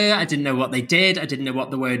queens were. I didn't know what they did. I didn't know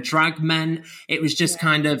what the word drag meant. It was just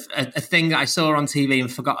kind of a thing that I saw on TV and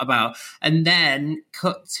forgot about. And then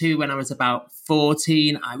cut to when I was about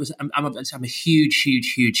 14, I'm a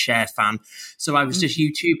huge Cher fan. So I was just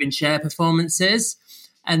YouTubing Cher performances.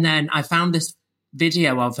 And then I found this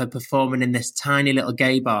video of her performing in this tiny little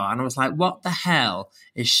gay bar, and I was like, what the hell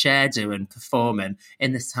is Cher doing performing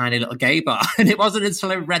in this tiny little gay bar? And it wasn't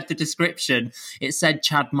until I read the description, it said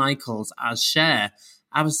Chad Michaels as Cher.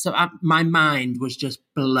 My mind was just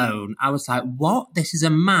blown. I was like, what? This is a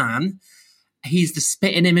man. He's the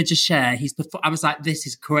spitting image of Cher. I was like, this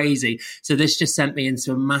is crazy. So this just sent me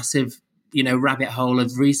into a massive rabbit hole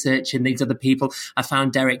of researching these other people. I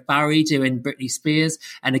found Derek Barry doing Britney Spears.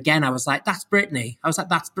 And again, I was like, that's Britney. I was like,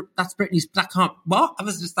 that's Britney's, that can't, what? I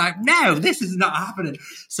was just like, no, this is not happening.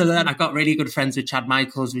 So then I got really good friends with Chad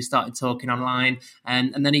Michaels. We started talking online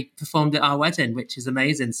and then he performed at our wedding, which is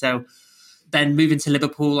amazing. So then moving to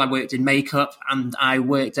Liverpool, I worked in makeup and I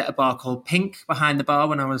worked at a bar called Pink behind the bar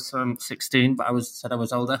when I was 16, but I said I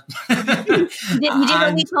was older. You did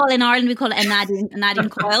what we call in Ireland, we call it a Nadine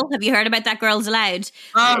Coyle. Have you heard about that Girls Aloud?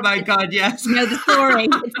 Oh my God, yes. You know the story.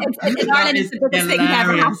 In Ireland, it's the biggest thing that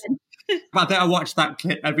ever happened. I think I watch that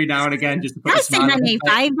clip every now and again just to put a smile on my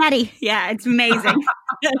face. Betty. Yeah, it's amazing.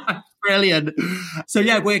 Brilliant. So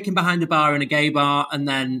yeah, working behind a bar in a gay bar and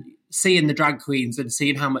then seeing the drag queens and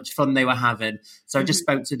seeing how much fun they were having. So I just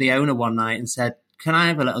spoke to the owner one night and said, can I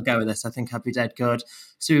have a little go with this? I think I'd be dead good.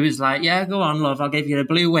 So he was like, yeah, go on, love. I'll give you the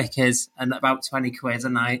blue wickers and about 20 quid a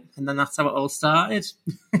night. And then that's how it all started.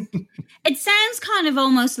 It sounds kind of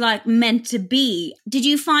almost like meant to be. Do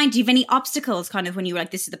you have any obstacles kind of when you were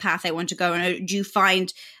like, this is the path I want to go? And do you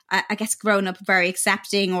find, I guess, growing up very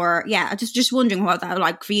accepting or, just wondering what that was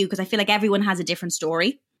like for you? Because I feel like everyone has a different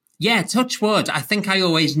story. Yeah, touch wood. I think I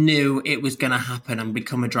always knew it was going to happen and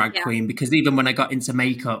become a drag queen because even when I got into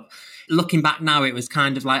makeup, looking back now, it was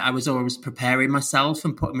kind of like I was always preparing myself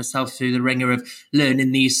and putting myself through the ringer of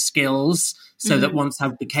learning these skills so that once I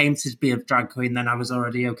became to be a drag queen, then I was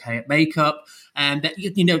already okay at makeup. And,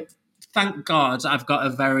 thank God I've got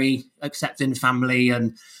a very accepting family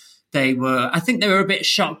and I think they were a bit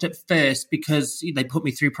shocked at first because they put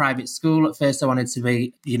me through private school. At first I wanted to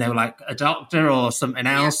be, like a doctor or something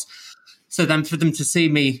else. So then for them to see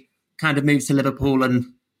me kind of move to Liverpool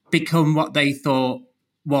and become what they thought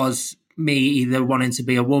was me either wanting to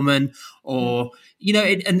be a woman or,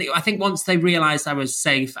 and I think once they realised I was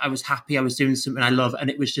safe, I was happy, I was doing something I love and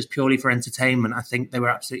it was just purely for entertainment, I think they were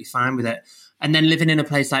absolutely fine with it. And then living in a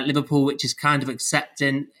place like Liverpool, which is kind of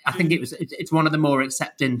accepting, I think it's one of the more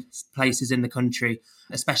accepting places in the country,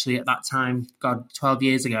 especially at that time, 12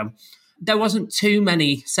 years ago. There wasn't too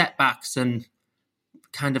many setbacks and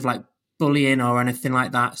kind of like bullying or anything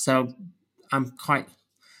like that. So I'm quite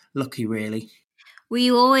lucky, really. Were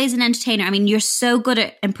you always an entertainer? I mean, you're so good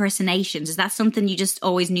at impersonations. Is that something you just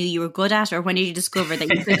always knew you were good at? Or when did you discover that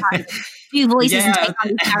you could have do voices and take on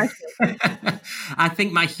these characters? I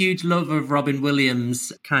think my huge love of Robin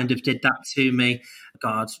Williams kind of did that to me.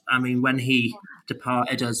 God, I mean, when he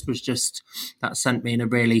departed us that sent me in a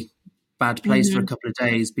really bad place for a couple of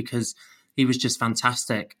days because he was just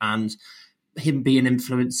fantastic. And him being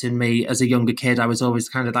influencing me as a younger kid, I was always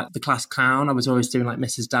kind of like the class clown. I was always doing like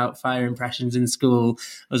Mrs. Doubtfire impressions in school.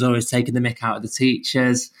 I was always taking the mick out of the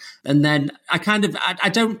teachers. And then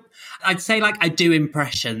I'd say like I do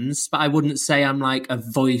impressions, but I wouldn't say I'm like a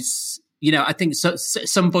voice. I think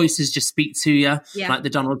some voices just speak to you, like the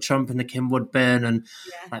Donald Trump and the Kim Woodburn and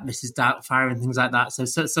like Mrs. Doubtfire and things like that. So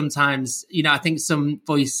sometimes, I think some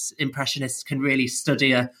voice impressionists can really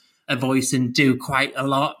study a voice and do quite a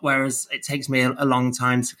lot, whereas it takes me a long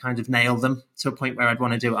time to kind of nail them to a point where I'd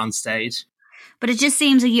want to do it on stage. But it just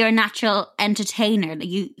seems like you're a natural entertainer. Like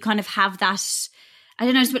you kind of have that, I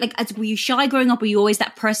don't know, like were you shy growing up? Were you always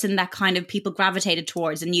that person that kind of people gravitated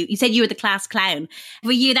towards? And you said you were the class clown.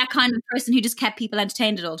 Were you that kind of person who just kept people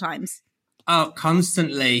entertained at all times? Oh,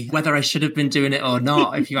 constantly, whether I should have been doing it or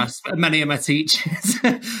not, if you ask many of my teachers.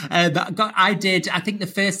 I think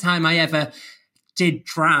the first time I ever did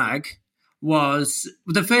drag was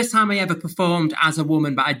the first time I ever performed as a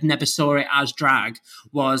woman, but I'd never saw it as drag,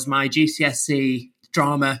 was my GCSE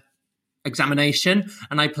drama examination.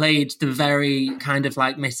 And I played the very kind of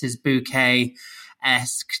like Mrs.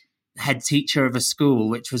 Bouquet-esque head teacher of a school,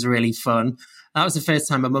 which was really fun. That was the first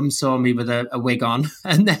time my mum saw me with a wig on.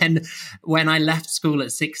 And then when I left school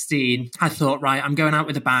at 16, I thought, right, I'm going out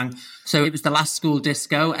with a bang. So it was the last school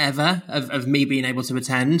disco ever of me being able to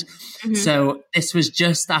attend. Mm-hmm. So this was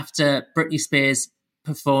just after Britney Spears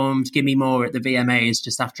performed Gimme More at the VMAs,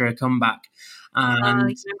 just after her comeback. And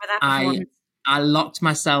remember that performance? I locked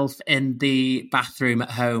myself in the bathroom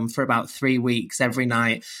at home for about 3 weeks every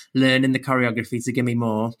night, learning the choreography to Gimme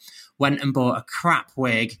More. Went and bought a crap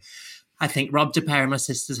wig. I think robbed a pair of my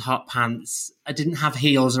sister's hot pants. I didn't have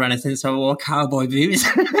heels or anything, so I wore cowboy boots.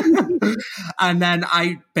 And then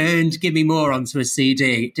I burned Gimme More onto a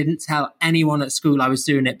CD. Didn't tell anyone at school I was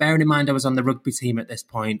doing it. Bearing in mind I was on the rugby team at this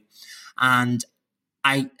point. And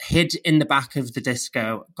I hid in the back of the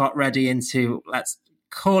disco, got ready into, let's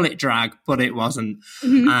call it drag, but it wasn't.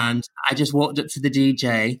 Mm-hmm. And I just walked up to the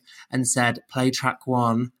DJ and said, play track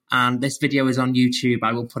 1. And this video is on YouTube.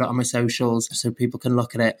 I will put it on my socials so people can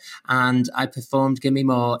look at it. And I performed Gimme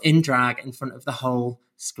More in drag in front of the whole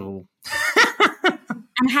school.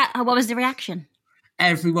 And what was the reaction?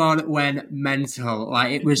 Everyone went mental.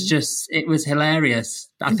 Like it was hilarious.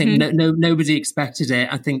 I think nobody expected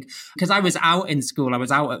it. I think because I was out in school, I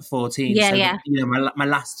was out at 14. Yeah. You know, my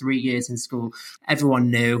last 3 years in school,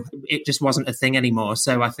 everyone knew it just wasn't a thing anymore.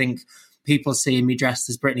 So I think people seeing me dressed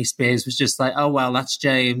as Britney Spears was just like, oh, well, that's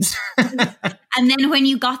James. And then when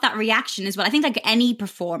you got that reaction as well, I think like any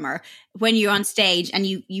performer, when you're on stage and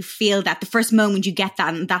you feel that the first moment you get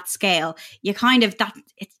that on that scale, you kind of,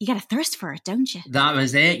 you get a thirst for it, don't you? That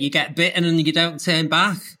was it. You get bitten and you don't turn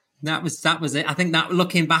back. That was it. I think that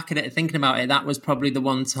looking back at it, thinking about it, that was probably the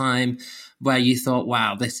one time where you thought,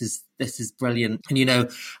 wow, this is brilliant. And, you know,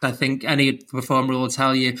 I think any performer will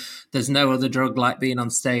tell you there's no other drug like being on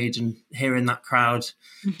stage and hearing that crowd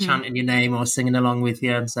chanting your name or singing along with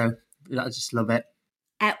you. So I just love it.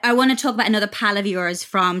 I want to talk about another pal of yours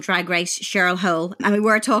from Drag Race, Cheryl Hole. And we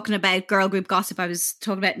were talking about girl group gossip. I was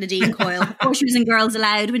talking about Nadine Coyle. Of course, she was in Girls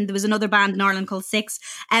Aloud when there was another band in Ireland called Six.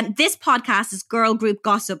 This podcast is Girl Group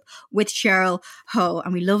Gossip with Cheryl Hole.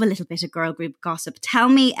 And we love a little bit of girl group gossip. Tell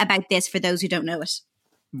me about this for those who don't know it.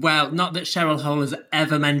 Well, not that Cheryl Hole has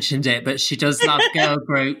ever mentioned it, but she does love girl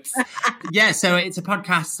groups. Yeah, so it's a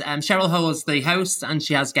podcast. Cheryl Hole is the host and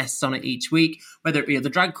she has guests on it each week, whether it be other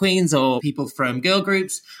drag queens or people from girl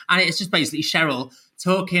groups. And it's just basically Cheryl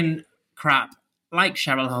talking crap like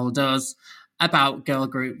Cheryl Hole does about girl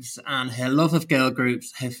groups and her love of girl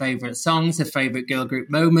groups, her favourite songs, her favourite girl group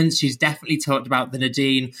moments. She's definitely talked about the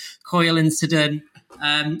Nadine Coyle incident.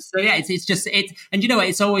 So yeah, it's just and you know what,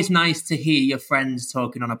 it's always nice to hear your friends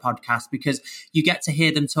talking on a podcast because you get to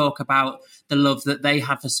hear them talk about the love that they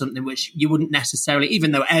have for something which you wouldn't necessarily,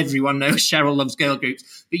 even though everyone knows Cheryl loves girl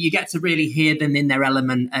groups, but you get to really hear them in their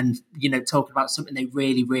element and, you know, talk about something they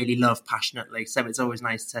really, really love passionately. So it's always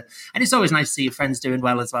nice to see your friends doing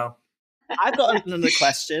well as well. I've got another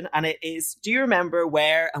question, and it is, do you remember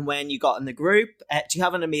where and when you got in the group? Do you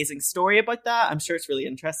have an amazing story about that? I'm sure it's really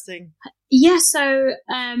interesting. Yeah, so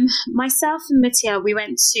myself and Mattia, we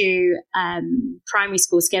went to primary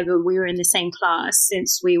school together. We were in the same class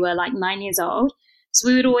since we were like 9 years old. So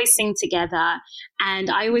we would always sing together. And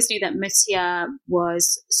I always knew that Mattia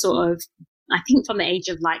was sort of, I think from the age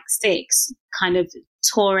of like 6, kind of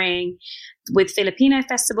touring with Filipino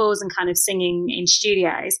festivals and kind of singing in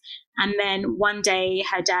studios. And then one day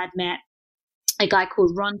her dad met a guy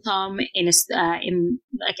called Ron Tom in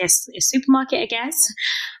I guess a supermarket,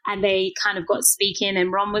 and they kind of got speaking,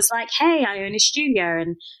 and Ron was like, hey, I own a studio,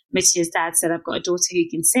 and Mattia's dad said, I've got a daughter who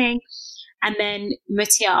can sing. And then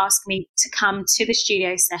Mattia asked me to come to the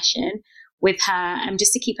studio session with her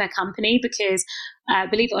just to keep her company because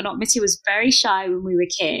believe it or not, Mattia was very shy when we were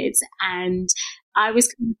kids, and I was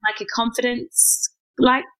kind of like a confidence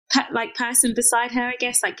like person beside her, I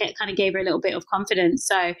guess, like kind of gave her a little bit of confidence.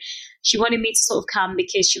 So she wanted me to sort of come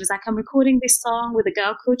because she was like, I'm recording this song with a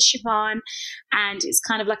girl called Siobhan and it's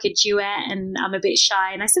kind of like a duet and I'm a bit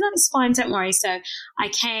shy. And I said, oh, it's fine, don't worry. So I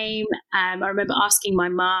came, I remember asking my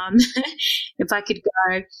mom if I could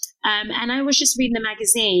go. And I was just reading the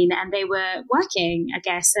magazine and they were working, I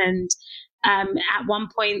guess. And at one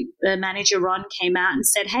point, the manager, Ron, came out and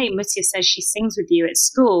said, hey, Mattia says she sings with you at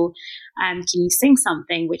school. Can you sing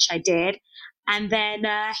something? Which I did. And then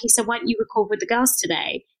he said, why don't you record with the girls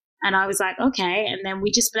today? And I was like, okay. And then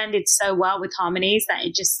we just blended so well with harmonies that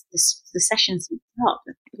it just, the sessions stopped.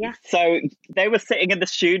 Yeah. So they were sitting in the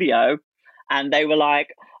studio and they were like,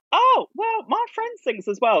 Oh, well, my friend sings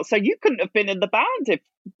as well. So you couldn't have been in the band if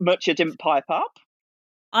Mucha didn't pipe up.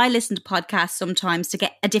 I listen to podcasts sometimes to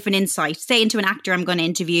get a different insight, say into an actor I'm going to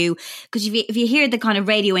interview, because if you hear the kind of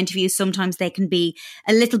radio interviews, sometimes they can be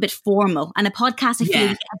a little bit formal. And a podcast, I feel you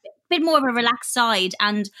get a bit more of a relaxed side.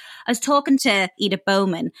 And I was talking to Edith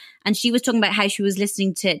Bowman, and she was talking about how she was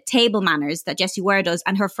listening to Table Manners that Jessie Ware does,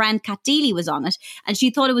 and her friend Kat Deely was on it. And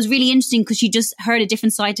she thought it was really interesting because she just heard a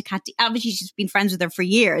different side to Kat Deely. Obviously, she's been friends with her for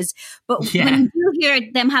years. But when you do hear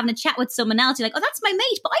them having a chat with someone else, you're like, oh, that's my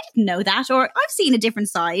mate, but I didn't know that. Or I've seen a different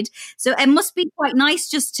side. So it must be quite nice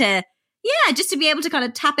just to be able to kind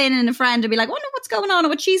of tap in a friend and be like, I wonder what's going on or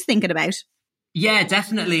what she's thinking about. Yeah,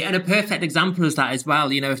 definitely. And a perfect example is that as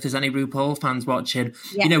well. You know, if there's any RuPaul fans watching,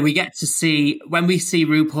 you know, we get to see, when we see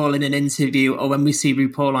RuPaul in an interview or when we see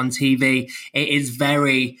RuPaul on TV, it is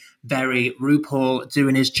very, very RuPaul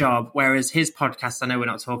doing his job. Whereas his podcast, I know we're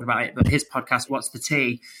not talking about it, but his podcast, What's the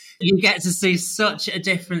Tea? You get to see such a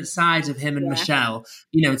different side of him and Michelle,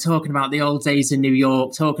 you know, talking about the old days in New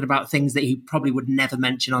York, talking about things that he probably would never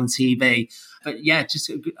mention on TV. But yeah,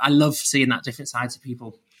 I love seeing that different side to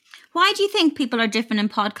people. Why do you think people are different in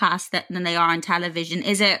podcasts than they are on television?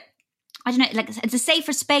 Is it, I don't know, like it's a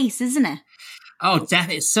safer space, isn't it? Oh,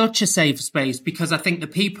 definitely. It's such a safe space because I think the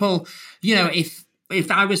people, you know, if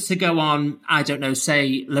I was to go on, I don't know,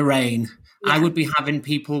 say Lorraine, I would be having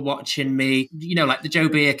people watching me, you know, like the Joe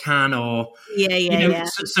Beer can or,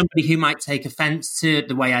 somebody who might take offense to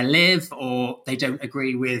the way I live or they don't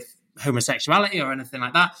agree with homosexuality or anything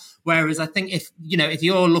like that. Whereas I think if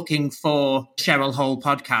you're looking for Cheryl Hole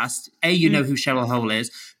podcast, A, you know who Cheryl Hole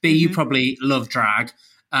is, B, you probably love drag,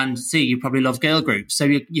 and C, you probably love girl groups. So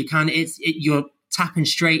you're tapping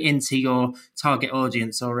straight into your target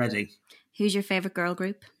audience already. Who's your favourite girl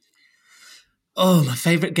group? Oh, my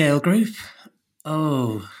favourite girl group?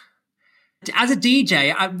 Oh. As a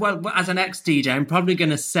DJ, as an ex-DJ, I'm probably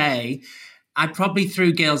going to say I probably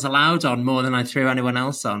threw Girls Aloud on more than I threw anyone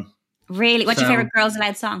else on. Really? What's your favourite Girls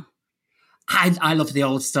Aloud song? I love the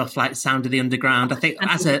old stuff like Sound of the Underground. I think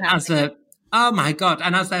as a oh my God.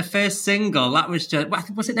 And as their first single, that was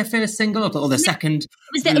was it their first single or the second?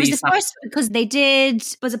 It was the first, because they did,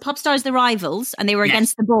 was it Pop Stars The Rivals, and they were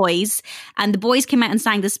against the boys, and the boys came out and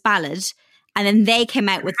sang this ballad. And then they came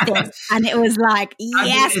out with this, and it was like,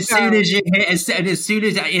 yes, as soon as you hit, as soon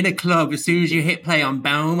as in a club, as soon as you hit play on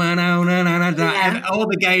all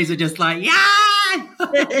the gays are just like,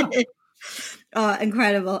 yeah. Oh,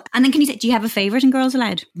 incredible. And then do you have a favourite in Girls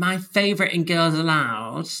Aloud? My favourite in Girls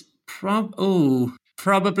Aloud, probably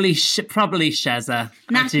Shezza.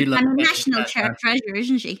 I do love her. National treasure,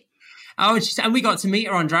 isn't she? Oh, and we got to meet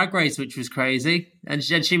her on Drag Race, which was crazy. And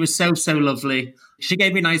she was so, so lovely. She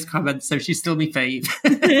gave me nice comments, so she's still my fave.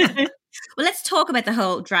 Well, let's talk about the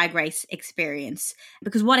whole Drag Race experience,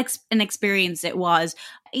 because what an experience it was.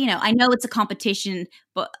 You know, I know it's a competition,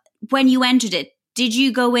 but when you entered it, did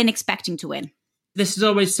you go in expecting to win? This is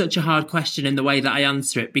always such a hard question in the way that I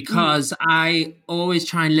answer it, because I always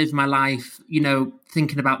try and live my life, you know,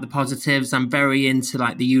 thinking about the positives. I'm very into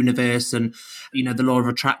like the universe and, you know, the law of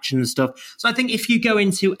attraction and stuff. So I think if you go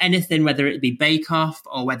into anything, whether it be Bake Off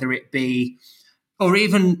or whether it be, or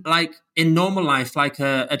even like in normal life, like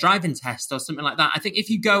a driving test or something like that, I think if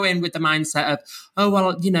you go in with the mindset of, oh,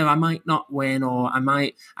 well, you know, I might not win, or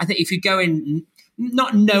I think if you go in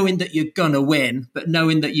not knowing that you're going to win, but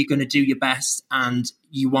knowing that you're going to do your best and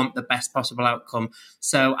you want the best possible outcome.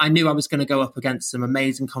 So I knew I was going to go up against some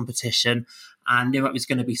amazing competition. I knew it was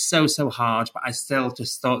going to be so, so hard, but I still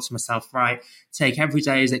just thought to myself, right, take every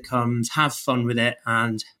day as it comes, have fun with it.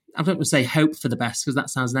 And I'm not going to say hope for the best because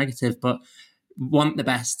that sounds negative, but want the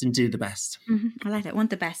best and do the best. I like that. Want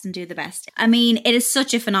the best and do the best. I mean, it is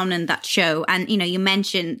such a phenomenon, that show. And, you know, you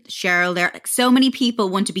mentioned Cheryl, there are like so many people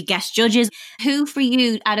want to be guest judges. Who for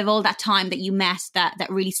you, out of all that time that you met, that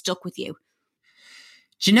really stuck with you?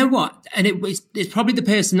 Do you know what? And it's probably the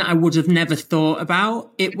person that I would have never thought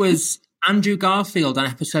about. It was Andrew Garfield on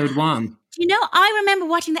episode 1. You know, I remember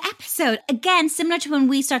watching the episode, again, similar to when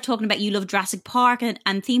we start talking about you love Jurassic Park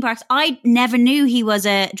and theme parks. I never knew he was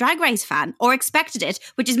a Drag Race fan or expected it,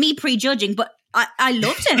 which is me prejudging, but I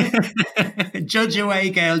loved him. Judge away,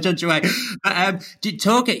 Gail, judge away.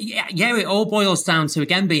 It all boils down to,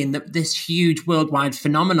 again, being this huge worldwide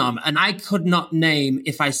phenomenon. And I could not name,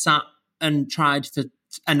 if I sat and tried for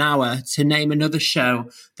an hour, to name another show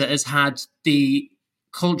that has had the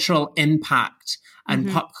cultural impact and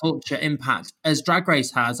pop culture impact as Drag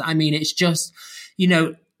Race has. I mean, it's just, you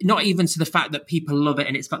know, not even to the fact that people love it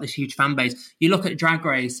and it's got this huge fan base. You look at Drag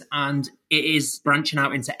Race and it is branching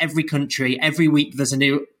out into every country. Every week there's a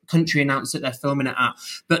new country announced that they're filming it at.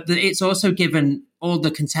 But it's also given all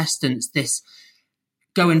the contestants this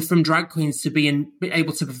going from drag queens to being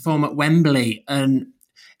able to perform at Wembley and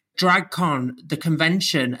DragCon, the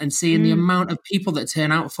convention, and seeing the amount of people that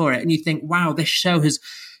turn out for it. And you think, wow, this show has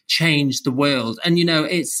changed the world. And, you know,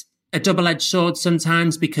 it's a double-edged sword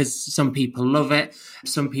sometimes because some people love it,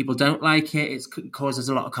 some people don't like it. It causes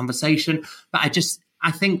a lot of conversation. But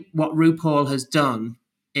I think what RuPaul has done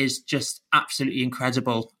is just absolutely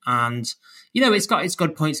incredible. And, you know, it's got its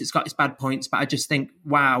good points, it's got its bad points, but I just think,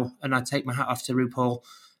 wow, and I take my hat off to RuPaul.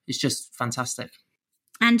 It's just fantastic.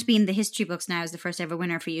 And to be in the history books now as the first ever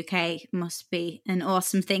winner for UK must be an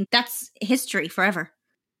awesome thing. That's history forever.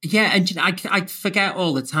 Yeah, and I forget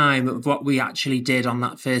all the time of what we actually did on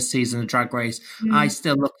that first season of Drag Race. I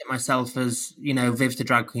still look at myself as, you know, Viv the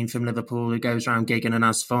drag queen from Liverpool who goes around gigging and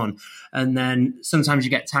has fun. And then sometimes you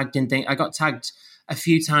get tagged in things. I got tagged a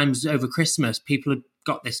few times over Christmas. People had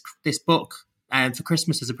got this book for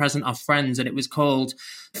Christmas as a present off friends, and it was called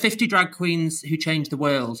 50 Drag Queens Who Changed the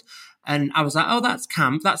World. And I was like, oh, that's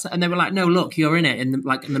camp. And they were like, no, look, you're in it in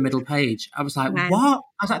the middle page. I was like, what?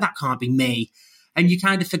 I was like, that can't be me. And you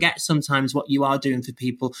kind of forget sometimes what you are doing for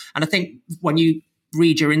people. And I think when you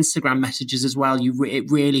read your Instagram messages as well,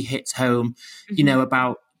 it really hits home, you know,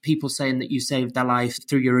 about people saying that you saved their life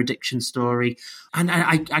through your addiction story. And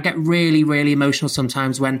I get really, really emotional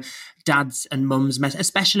sometimes when dads and mums,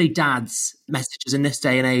 especially dads, messages in this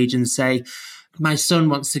day and age and say, my son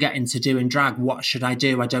wants to get into doing drag. What should I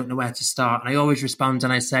do? I don't know where to start. And I always respond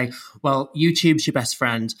and I say, well, YouTube's your best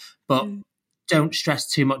friend, but don't stress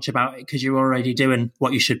too much about it because you're already doing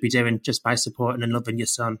what you should be doing just by supporting and loving your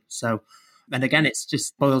son. So, and again, it's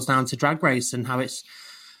just boils down to Drag Race and how it's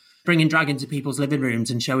bringing drag into people's living rooms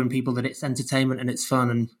and showing people that it's entertainment and it's fun,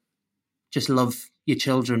 and just love your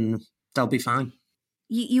children. They'll be fine.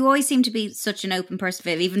 You always seem to be such an open person,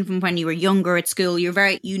 Viv, even from when you were younger at school. You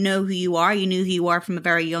know who you are. You knew who you are from a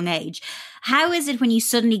very young age. How is it when you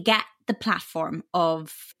suddenly get the platform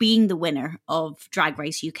of being the winner of Drag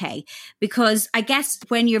Race UK? Because I guess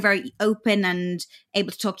when you're very open and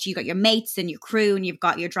able to talk to, you got your mates and your crew and you've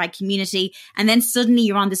got your drag community, and then suddenly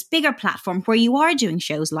you're on this bigger platform where you are doing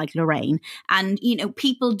shows like Lorraine, and you know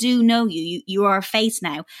people do know you are a face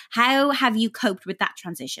now. How have you coped with that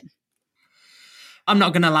transition? I'm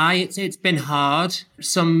not going to lie, it's been hard.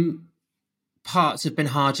 Some parts have been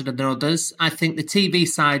harder than others. I think the TV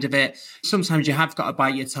side of it, sometimes you have got to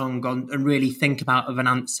bite your tongue and really think about an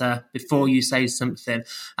answer before you say something.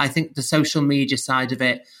 I think the social media side of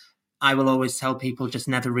it, I will always tell people just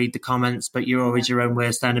never read the comments, but you're always your own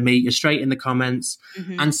worst enemy. You're straight in the comments.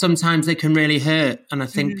 And sometimes they can really hurt. And I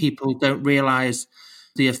think people don't realise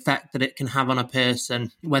the effect that it can have on a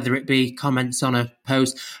person, whether it be comments on a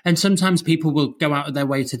post. And sometimes people will go out of their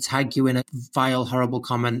way to tag you in a vile, horrible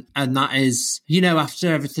comment. And that is, you know,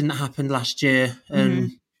 after everything that happened last year.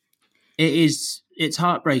 And it's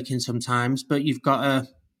heartbreaking sometimes, but you've got to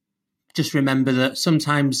just remember that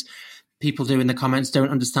sometimes people do in the comments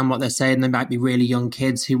don't understand what they're saying. They might be really young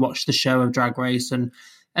kids who watch the show of Drag Race and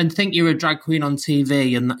think you're a drag queen on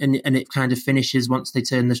TV, and it kind of finishes once they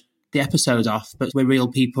turn the episode off. But we're real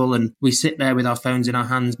people and we sit there with our phones in our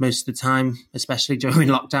hands most of the time, especially during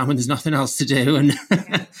lockdown when there's nothing else to do. And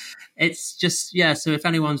it's just, so if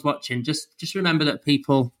anyone's watching, just remember that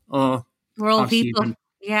people we're all people. Human.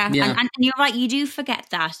 Yeah. And you're right, you do forget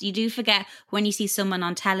that. You do forget when you see someone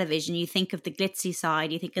on television, you think of the glitzy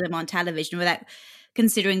side, you think of them on television without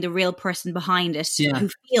considering the real person behind it who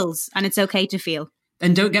feels, and it's okay to feel.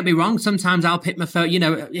 And don't get me wrong, sometimes I'll pick my phone, you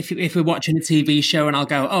know, if we're watching a TV show and I'll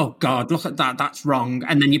go, oh God, look at that, that's wrong.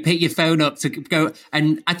 And then you pick your phone up to go.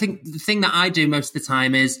 And I think the thing that I do most of the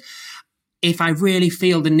time is if I really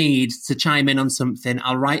feel the need to chime in on something,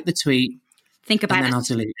 I'll write the tweet. Think about it. And then I'll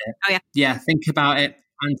delete it. Oh, yeah. Yeah, think about it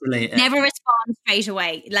and delete it. Never respond straight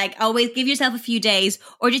away. Like always give yourself a few days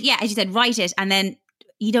or just, as you said, write it. And then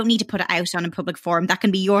you don't need to put it out on a public forum. That can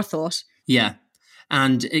be your thought. Yeah.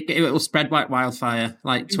 And it will spread like wildfire.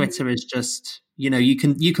 Like Twitter is just, you know, you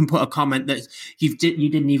can put a comment that you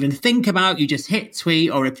didn't even think about. You just hit tweet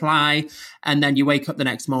or reply, and then you wake up the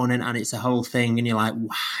next morning and it's a whole thing, and you're like,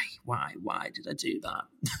 why did I do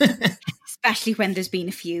that? Especially when there's been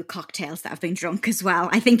a few cocktails that have been drunk as well.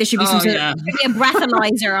 I think there should be a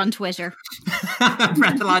breathalyzer on Twitter.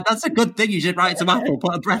 Breathalyzer, that's a good thing. You should write to Apple,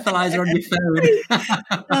 put a breathalyzer on your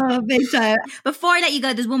phone. Big time. Before I let you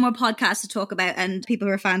go, there's one more podcast to talk about, and people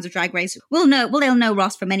who are fans of Drag Race they'll know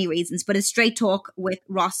Ross for many reasons, but it's Straight Talk with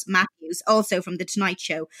Ross Matthews, also from The Tonight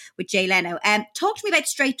Show with Jay Leno. Talk to me about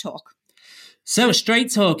Straight Talk. So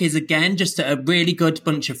Straight Talk is, again, just a really good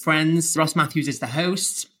bunch of friends. Ross Matthews is the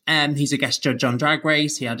host. He's a guest judge on Drag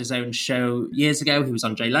Race. He had his own show years ago. He was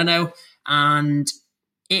on Jay Leno. And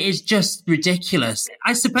it is just ridiculous.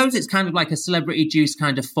 I suppose it's kind of like a Celebrity Juice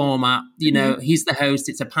kind of format. You know, he's the host,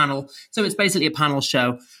 it's a panel. So it's basically a panel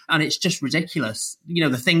show and it's just ridiculous. You know,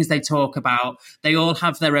 the things they talk about, they all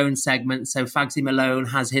have their own segments. So Fagsy Malone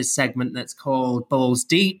has his segment that's called Balls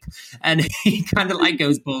Deep. And he kind of like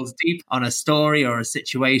goes balls deep on a story or a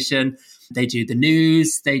situation. They do the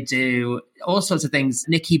news. They do all sorts of things.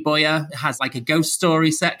 Nikki Boyer has like a ghost story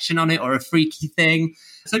section on it or a freaky thing.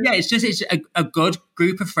 So yeah, it's a good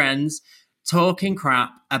group of friends talking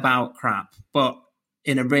crap about crap, but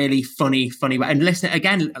in a really funny way. And listen,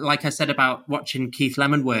 again, like I said about watching Keith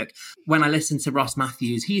Lemon work, when I listen to Ross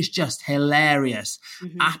Matthews, he is just hilarious.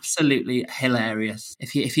 Absolutely hilarious.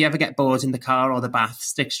 If you ever get bored in the car or the bath,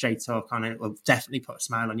 stick Straight Talk on it. It will definitely put a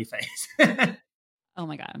smile on your face. Oh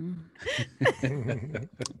my God.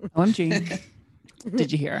 OMG.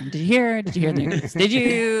 Did you hear the news?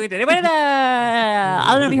 Did anybody know? I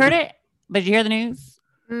don't know if you heard it, but did you hear the news?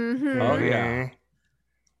 Mm-hmm. Oh yeah.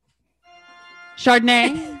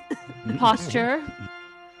 Chardonnay, posture,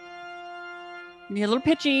 be a little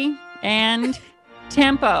pitchy, and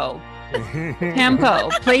tempo.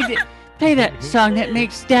 Play that song that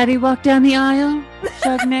makes Daddy walk down the aisle,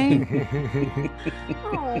 Chardonnay.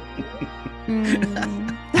 Do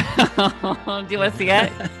you want to see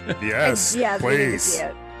it? Yes, please.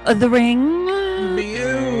 The Ring.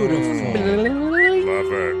 Beautiful.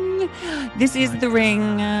 Love it. This is The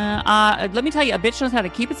Ring. Let me tell you, a bitch knows how to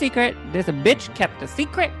keep a secret. There's a bitch kept a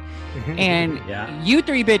secret. And you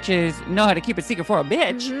three bitches know how to keep a secret for a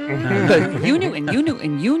bitch. But you knew, and you knew,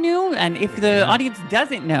 and you knew. And if the audience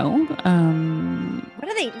doesn't know, what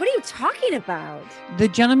are you talking about? The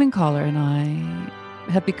gentleman caller and I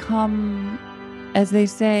have become, as they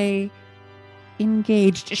say,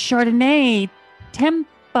 engaged. Chardonnay,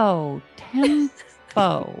 tempo.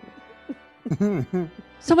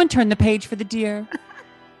 Someone turn the page for the dear.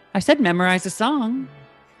 I said memorize a song.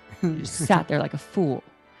 You just sat there like a fool.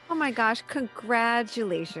 Oh my gosh,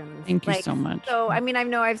 congratulations. Thank you so much. So, I mean, I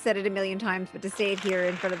know I've said it a million times, but to say it here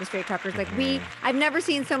in front of the Straight Talkers, I've never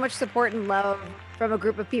seen so much support and love from a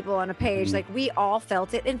group of people on a page. Like, we all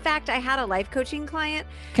felt it. In fact, I had a life coaching client.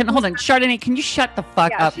 Hold on, Chardonnay, can you shut the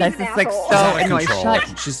fuck up? This is like so annoying.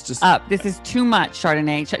 Shut up. This is too much,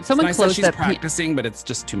 Chardonnay. Someone nice close that she's practicing, but it's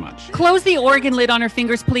just too much. Close the organ lid on her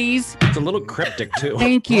fingers, please. It's a little cryptic, too.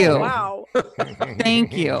 Thank you. Oh, wow.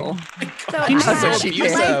 Thank you. So I had a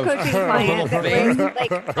life coaching client that was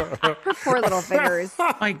her poor little fingers.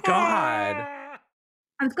 Oh my God.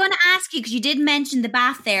 I was going to ask you, because you did mention the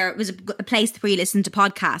bath there. It was a place where you listen to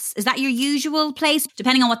podcasts. Is that your usual place?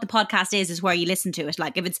 Depending on what the podcast is where you listen to it.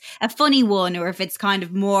 Like if it's a funny one or if it's kind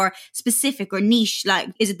of more specific or niche, like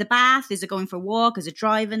is it the bath? Is it going for a walk? Is it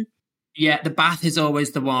driving? Yeah, the bath is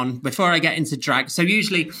always the one before I get into drag. So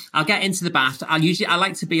usually I'll get into the bath. I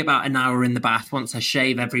like to be about an hour in the bath once I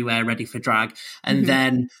shave everywhere ready for drag. And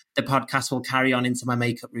then the podcast will carry on into my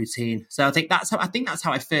makeup routine. So I think that's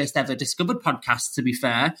how I first ever discovered podcasts, to be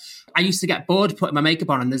fair. I used to get bored putting my makeup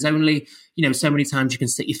on and there's only, so many times you can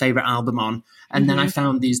stick your favorite album on. And then I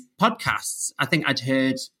found these podcasts. I think I'd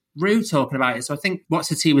heard Rue talking about it. So I think What's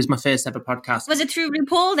the Tea was my first ever podcast. Was it through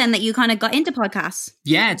RuPaul then that you kind of got into podcasts?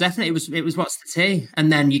 Yeah, definitely. It was What's the Tea?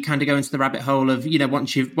 And then you kind of go into the rabbit hole of,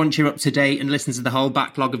 once you're up to date and listen to the whole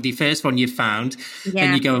backlog of the first one you've found,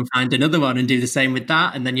 then you go and find another one and do the same with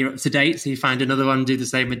that. And then you're up to date. So you find another one and do the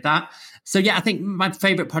same with that. So yeah, I think my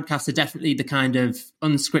favorite podcasts are definitely the kind of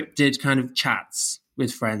unscripted kind of chats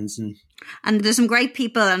with friends. And there's some great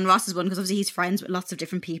people, and Ross is one because obviously he's friends with lots of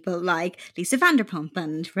different people like Lisa Vanderpump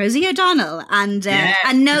and Rosie O'Donnell, and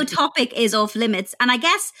no topic is off limits. And I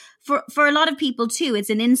guess for a lot of people too,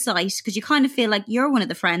 it's an insight because you kind of feel like you're one of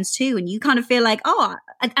the friends too, and you kind of feel like,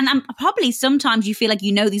 and probably sometimes you feel like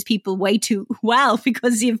you know these people way too well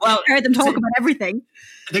because you've heard them talk about everything.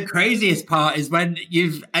 The craziest part is when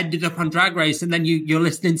you've ended up on Drag Race and then you're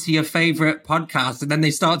listening to your favourite podcast and then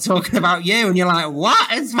they start talking about you and you're like, what?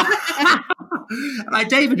 It's like,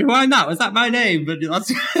 David, rewind that. Was that my name? But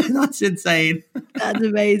that's insane. That's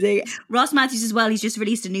amazing. Ross Matthews as well, he's just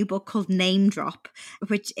released a new book called Name Drop,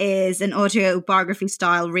 which is an autobiography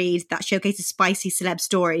style read that showcases spicy celeb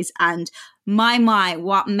stories. And my,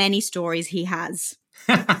 what many stories he has.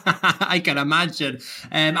 I can imagine.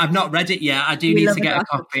 I've not read it yet. I do need to get a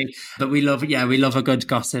copy, but we love a good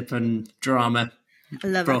gossip and drama. I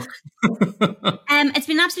love it. It's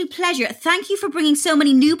been an absolute pleasure. Thank you for bringing so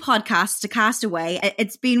many new podcasts to Castaway.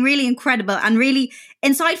 It's been really incredible and really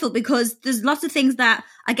insightful, because there's lots of things that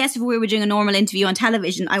I guess if we were doing a normal interview on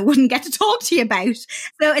television, I wouldn't get to talk to you about.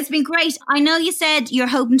 So it's been great. I know you said you're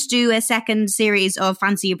hoping to do a second series of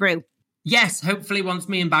Fancy a Brew. Yes, hopefully once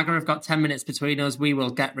me and Bagger have got 10 minutes between us, we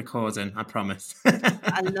will get recording, I promise.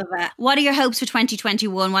 I love it. What are your hopes for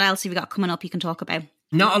 2021? What else have you got coming up you can talk about?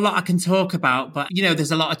 Not a lot I can talk about, but,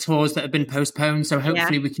 there's a lot of tours that have been postponed, so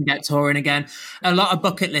hopefully we can get touring again. A lot of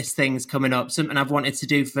bucket list things coming up, something I've wanted to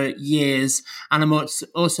do for years, and I'm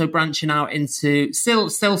also branching out into, still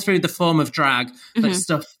through the form of drag, but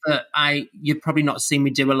stuff that you've probably not seen me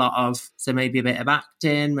do a lot of, so maybe a bit of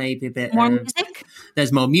acting, maybe a bit more of... music?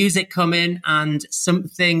 There's more music coming, and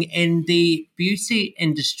something in the beauty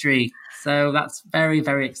industry. So that's very,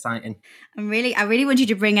 very exciting. I really want you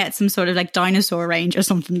to bring out some sort of like dinosaur range or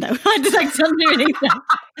something, though. I'd like something really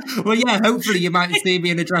Well, yeah, hopefully you might see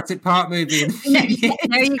me in a Jurassic Park movie. There you go.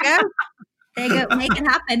 There you go. Make it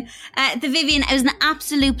happen. The Vivian, it was an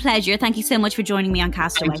absolute pleasure. Thank you so much for joining me on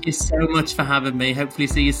Castaway. Thank you so much for having me. Hopefully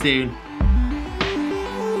see you soon.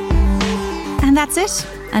 And that's it.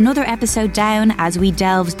 Another episode down as we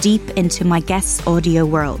delve deep into my guest's audio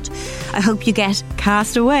world. I hope you get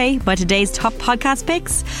cast away by today's top podcast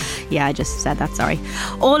picks. Yeah, I just said that, sorry.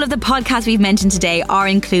 All of the podcasts we've mentioned today are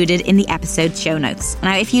included in the episode show notes.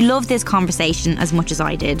 Now, if you love this conversation as much as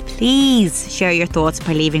I did, please share your thoughts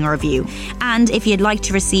by leaving a review. And if you'd like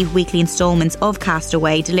to receive weekly installments of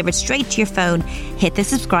Castaway delivered straight to your phone, hit the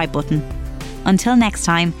subscribe button. Until next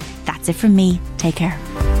time, that's it from me. Take care.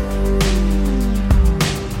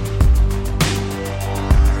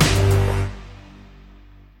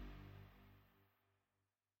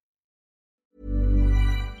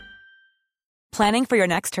 Planning for your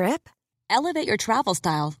next trip? Elevate your travel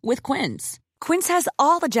style with Quince. Quince has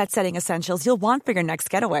all the jet-setting essentials you'll want for your next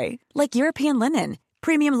getaway, like European linen,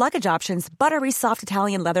 premium luggage options, buttery soft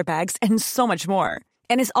Italian leather bags, and so much more.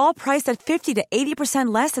 And is all priced at 50 to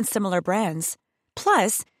 80% less than similar brands.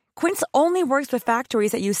 Plus, Quince only works with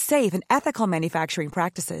factories that use safe and ethical manufacturing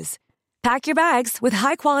practices. Pack your bags with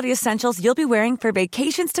high-quality essentials you'll be wearing for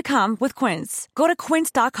vacations to come with Quince. Go to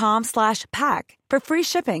quince.com/pack for free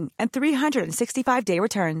shipping and 365-day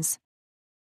returns.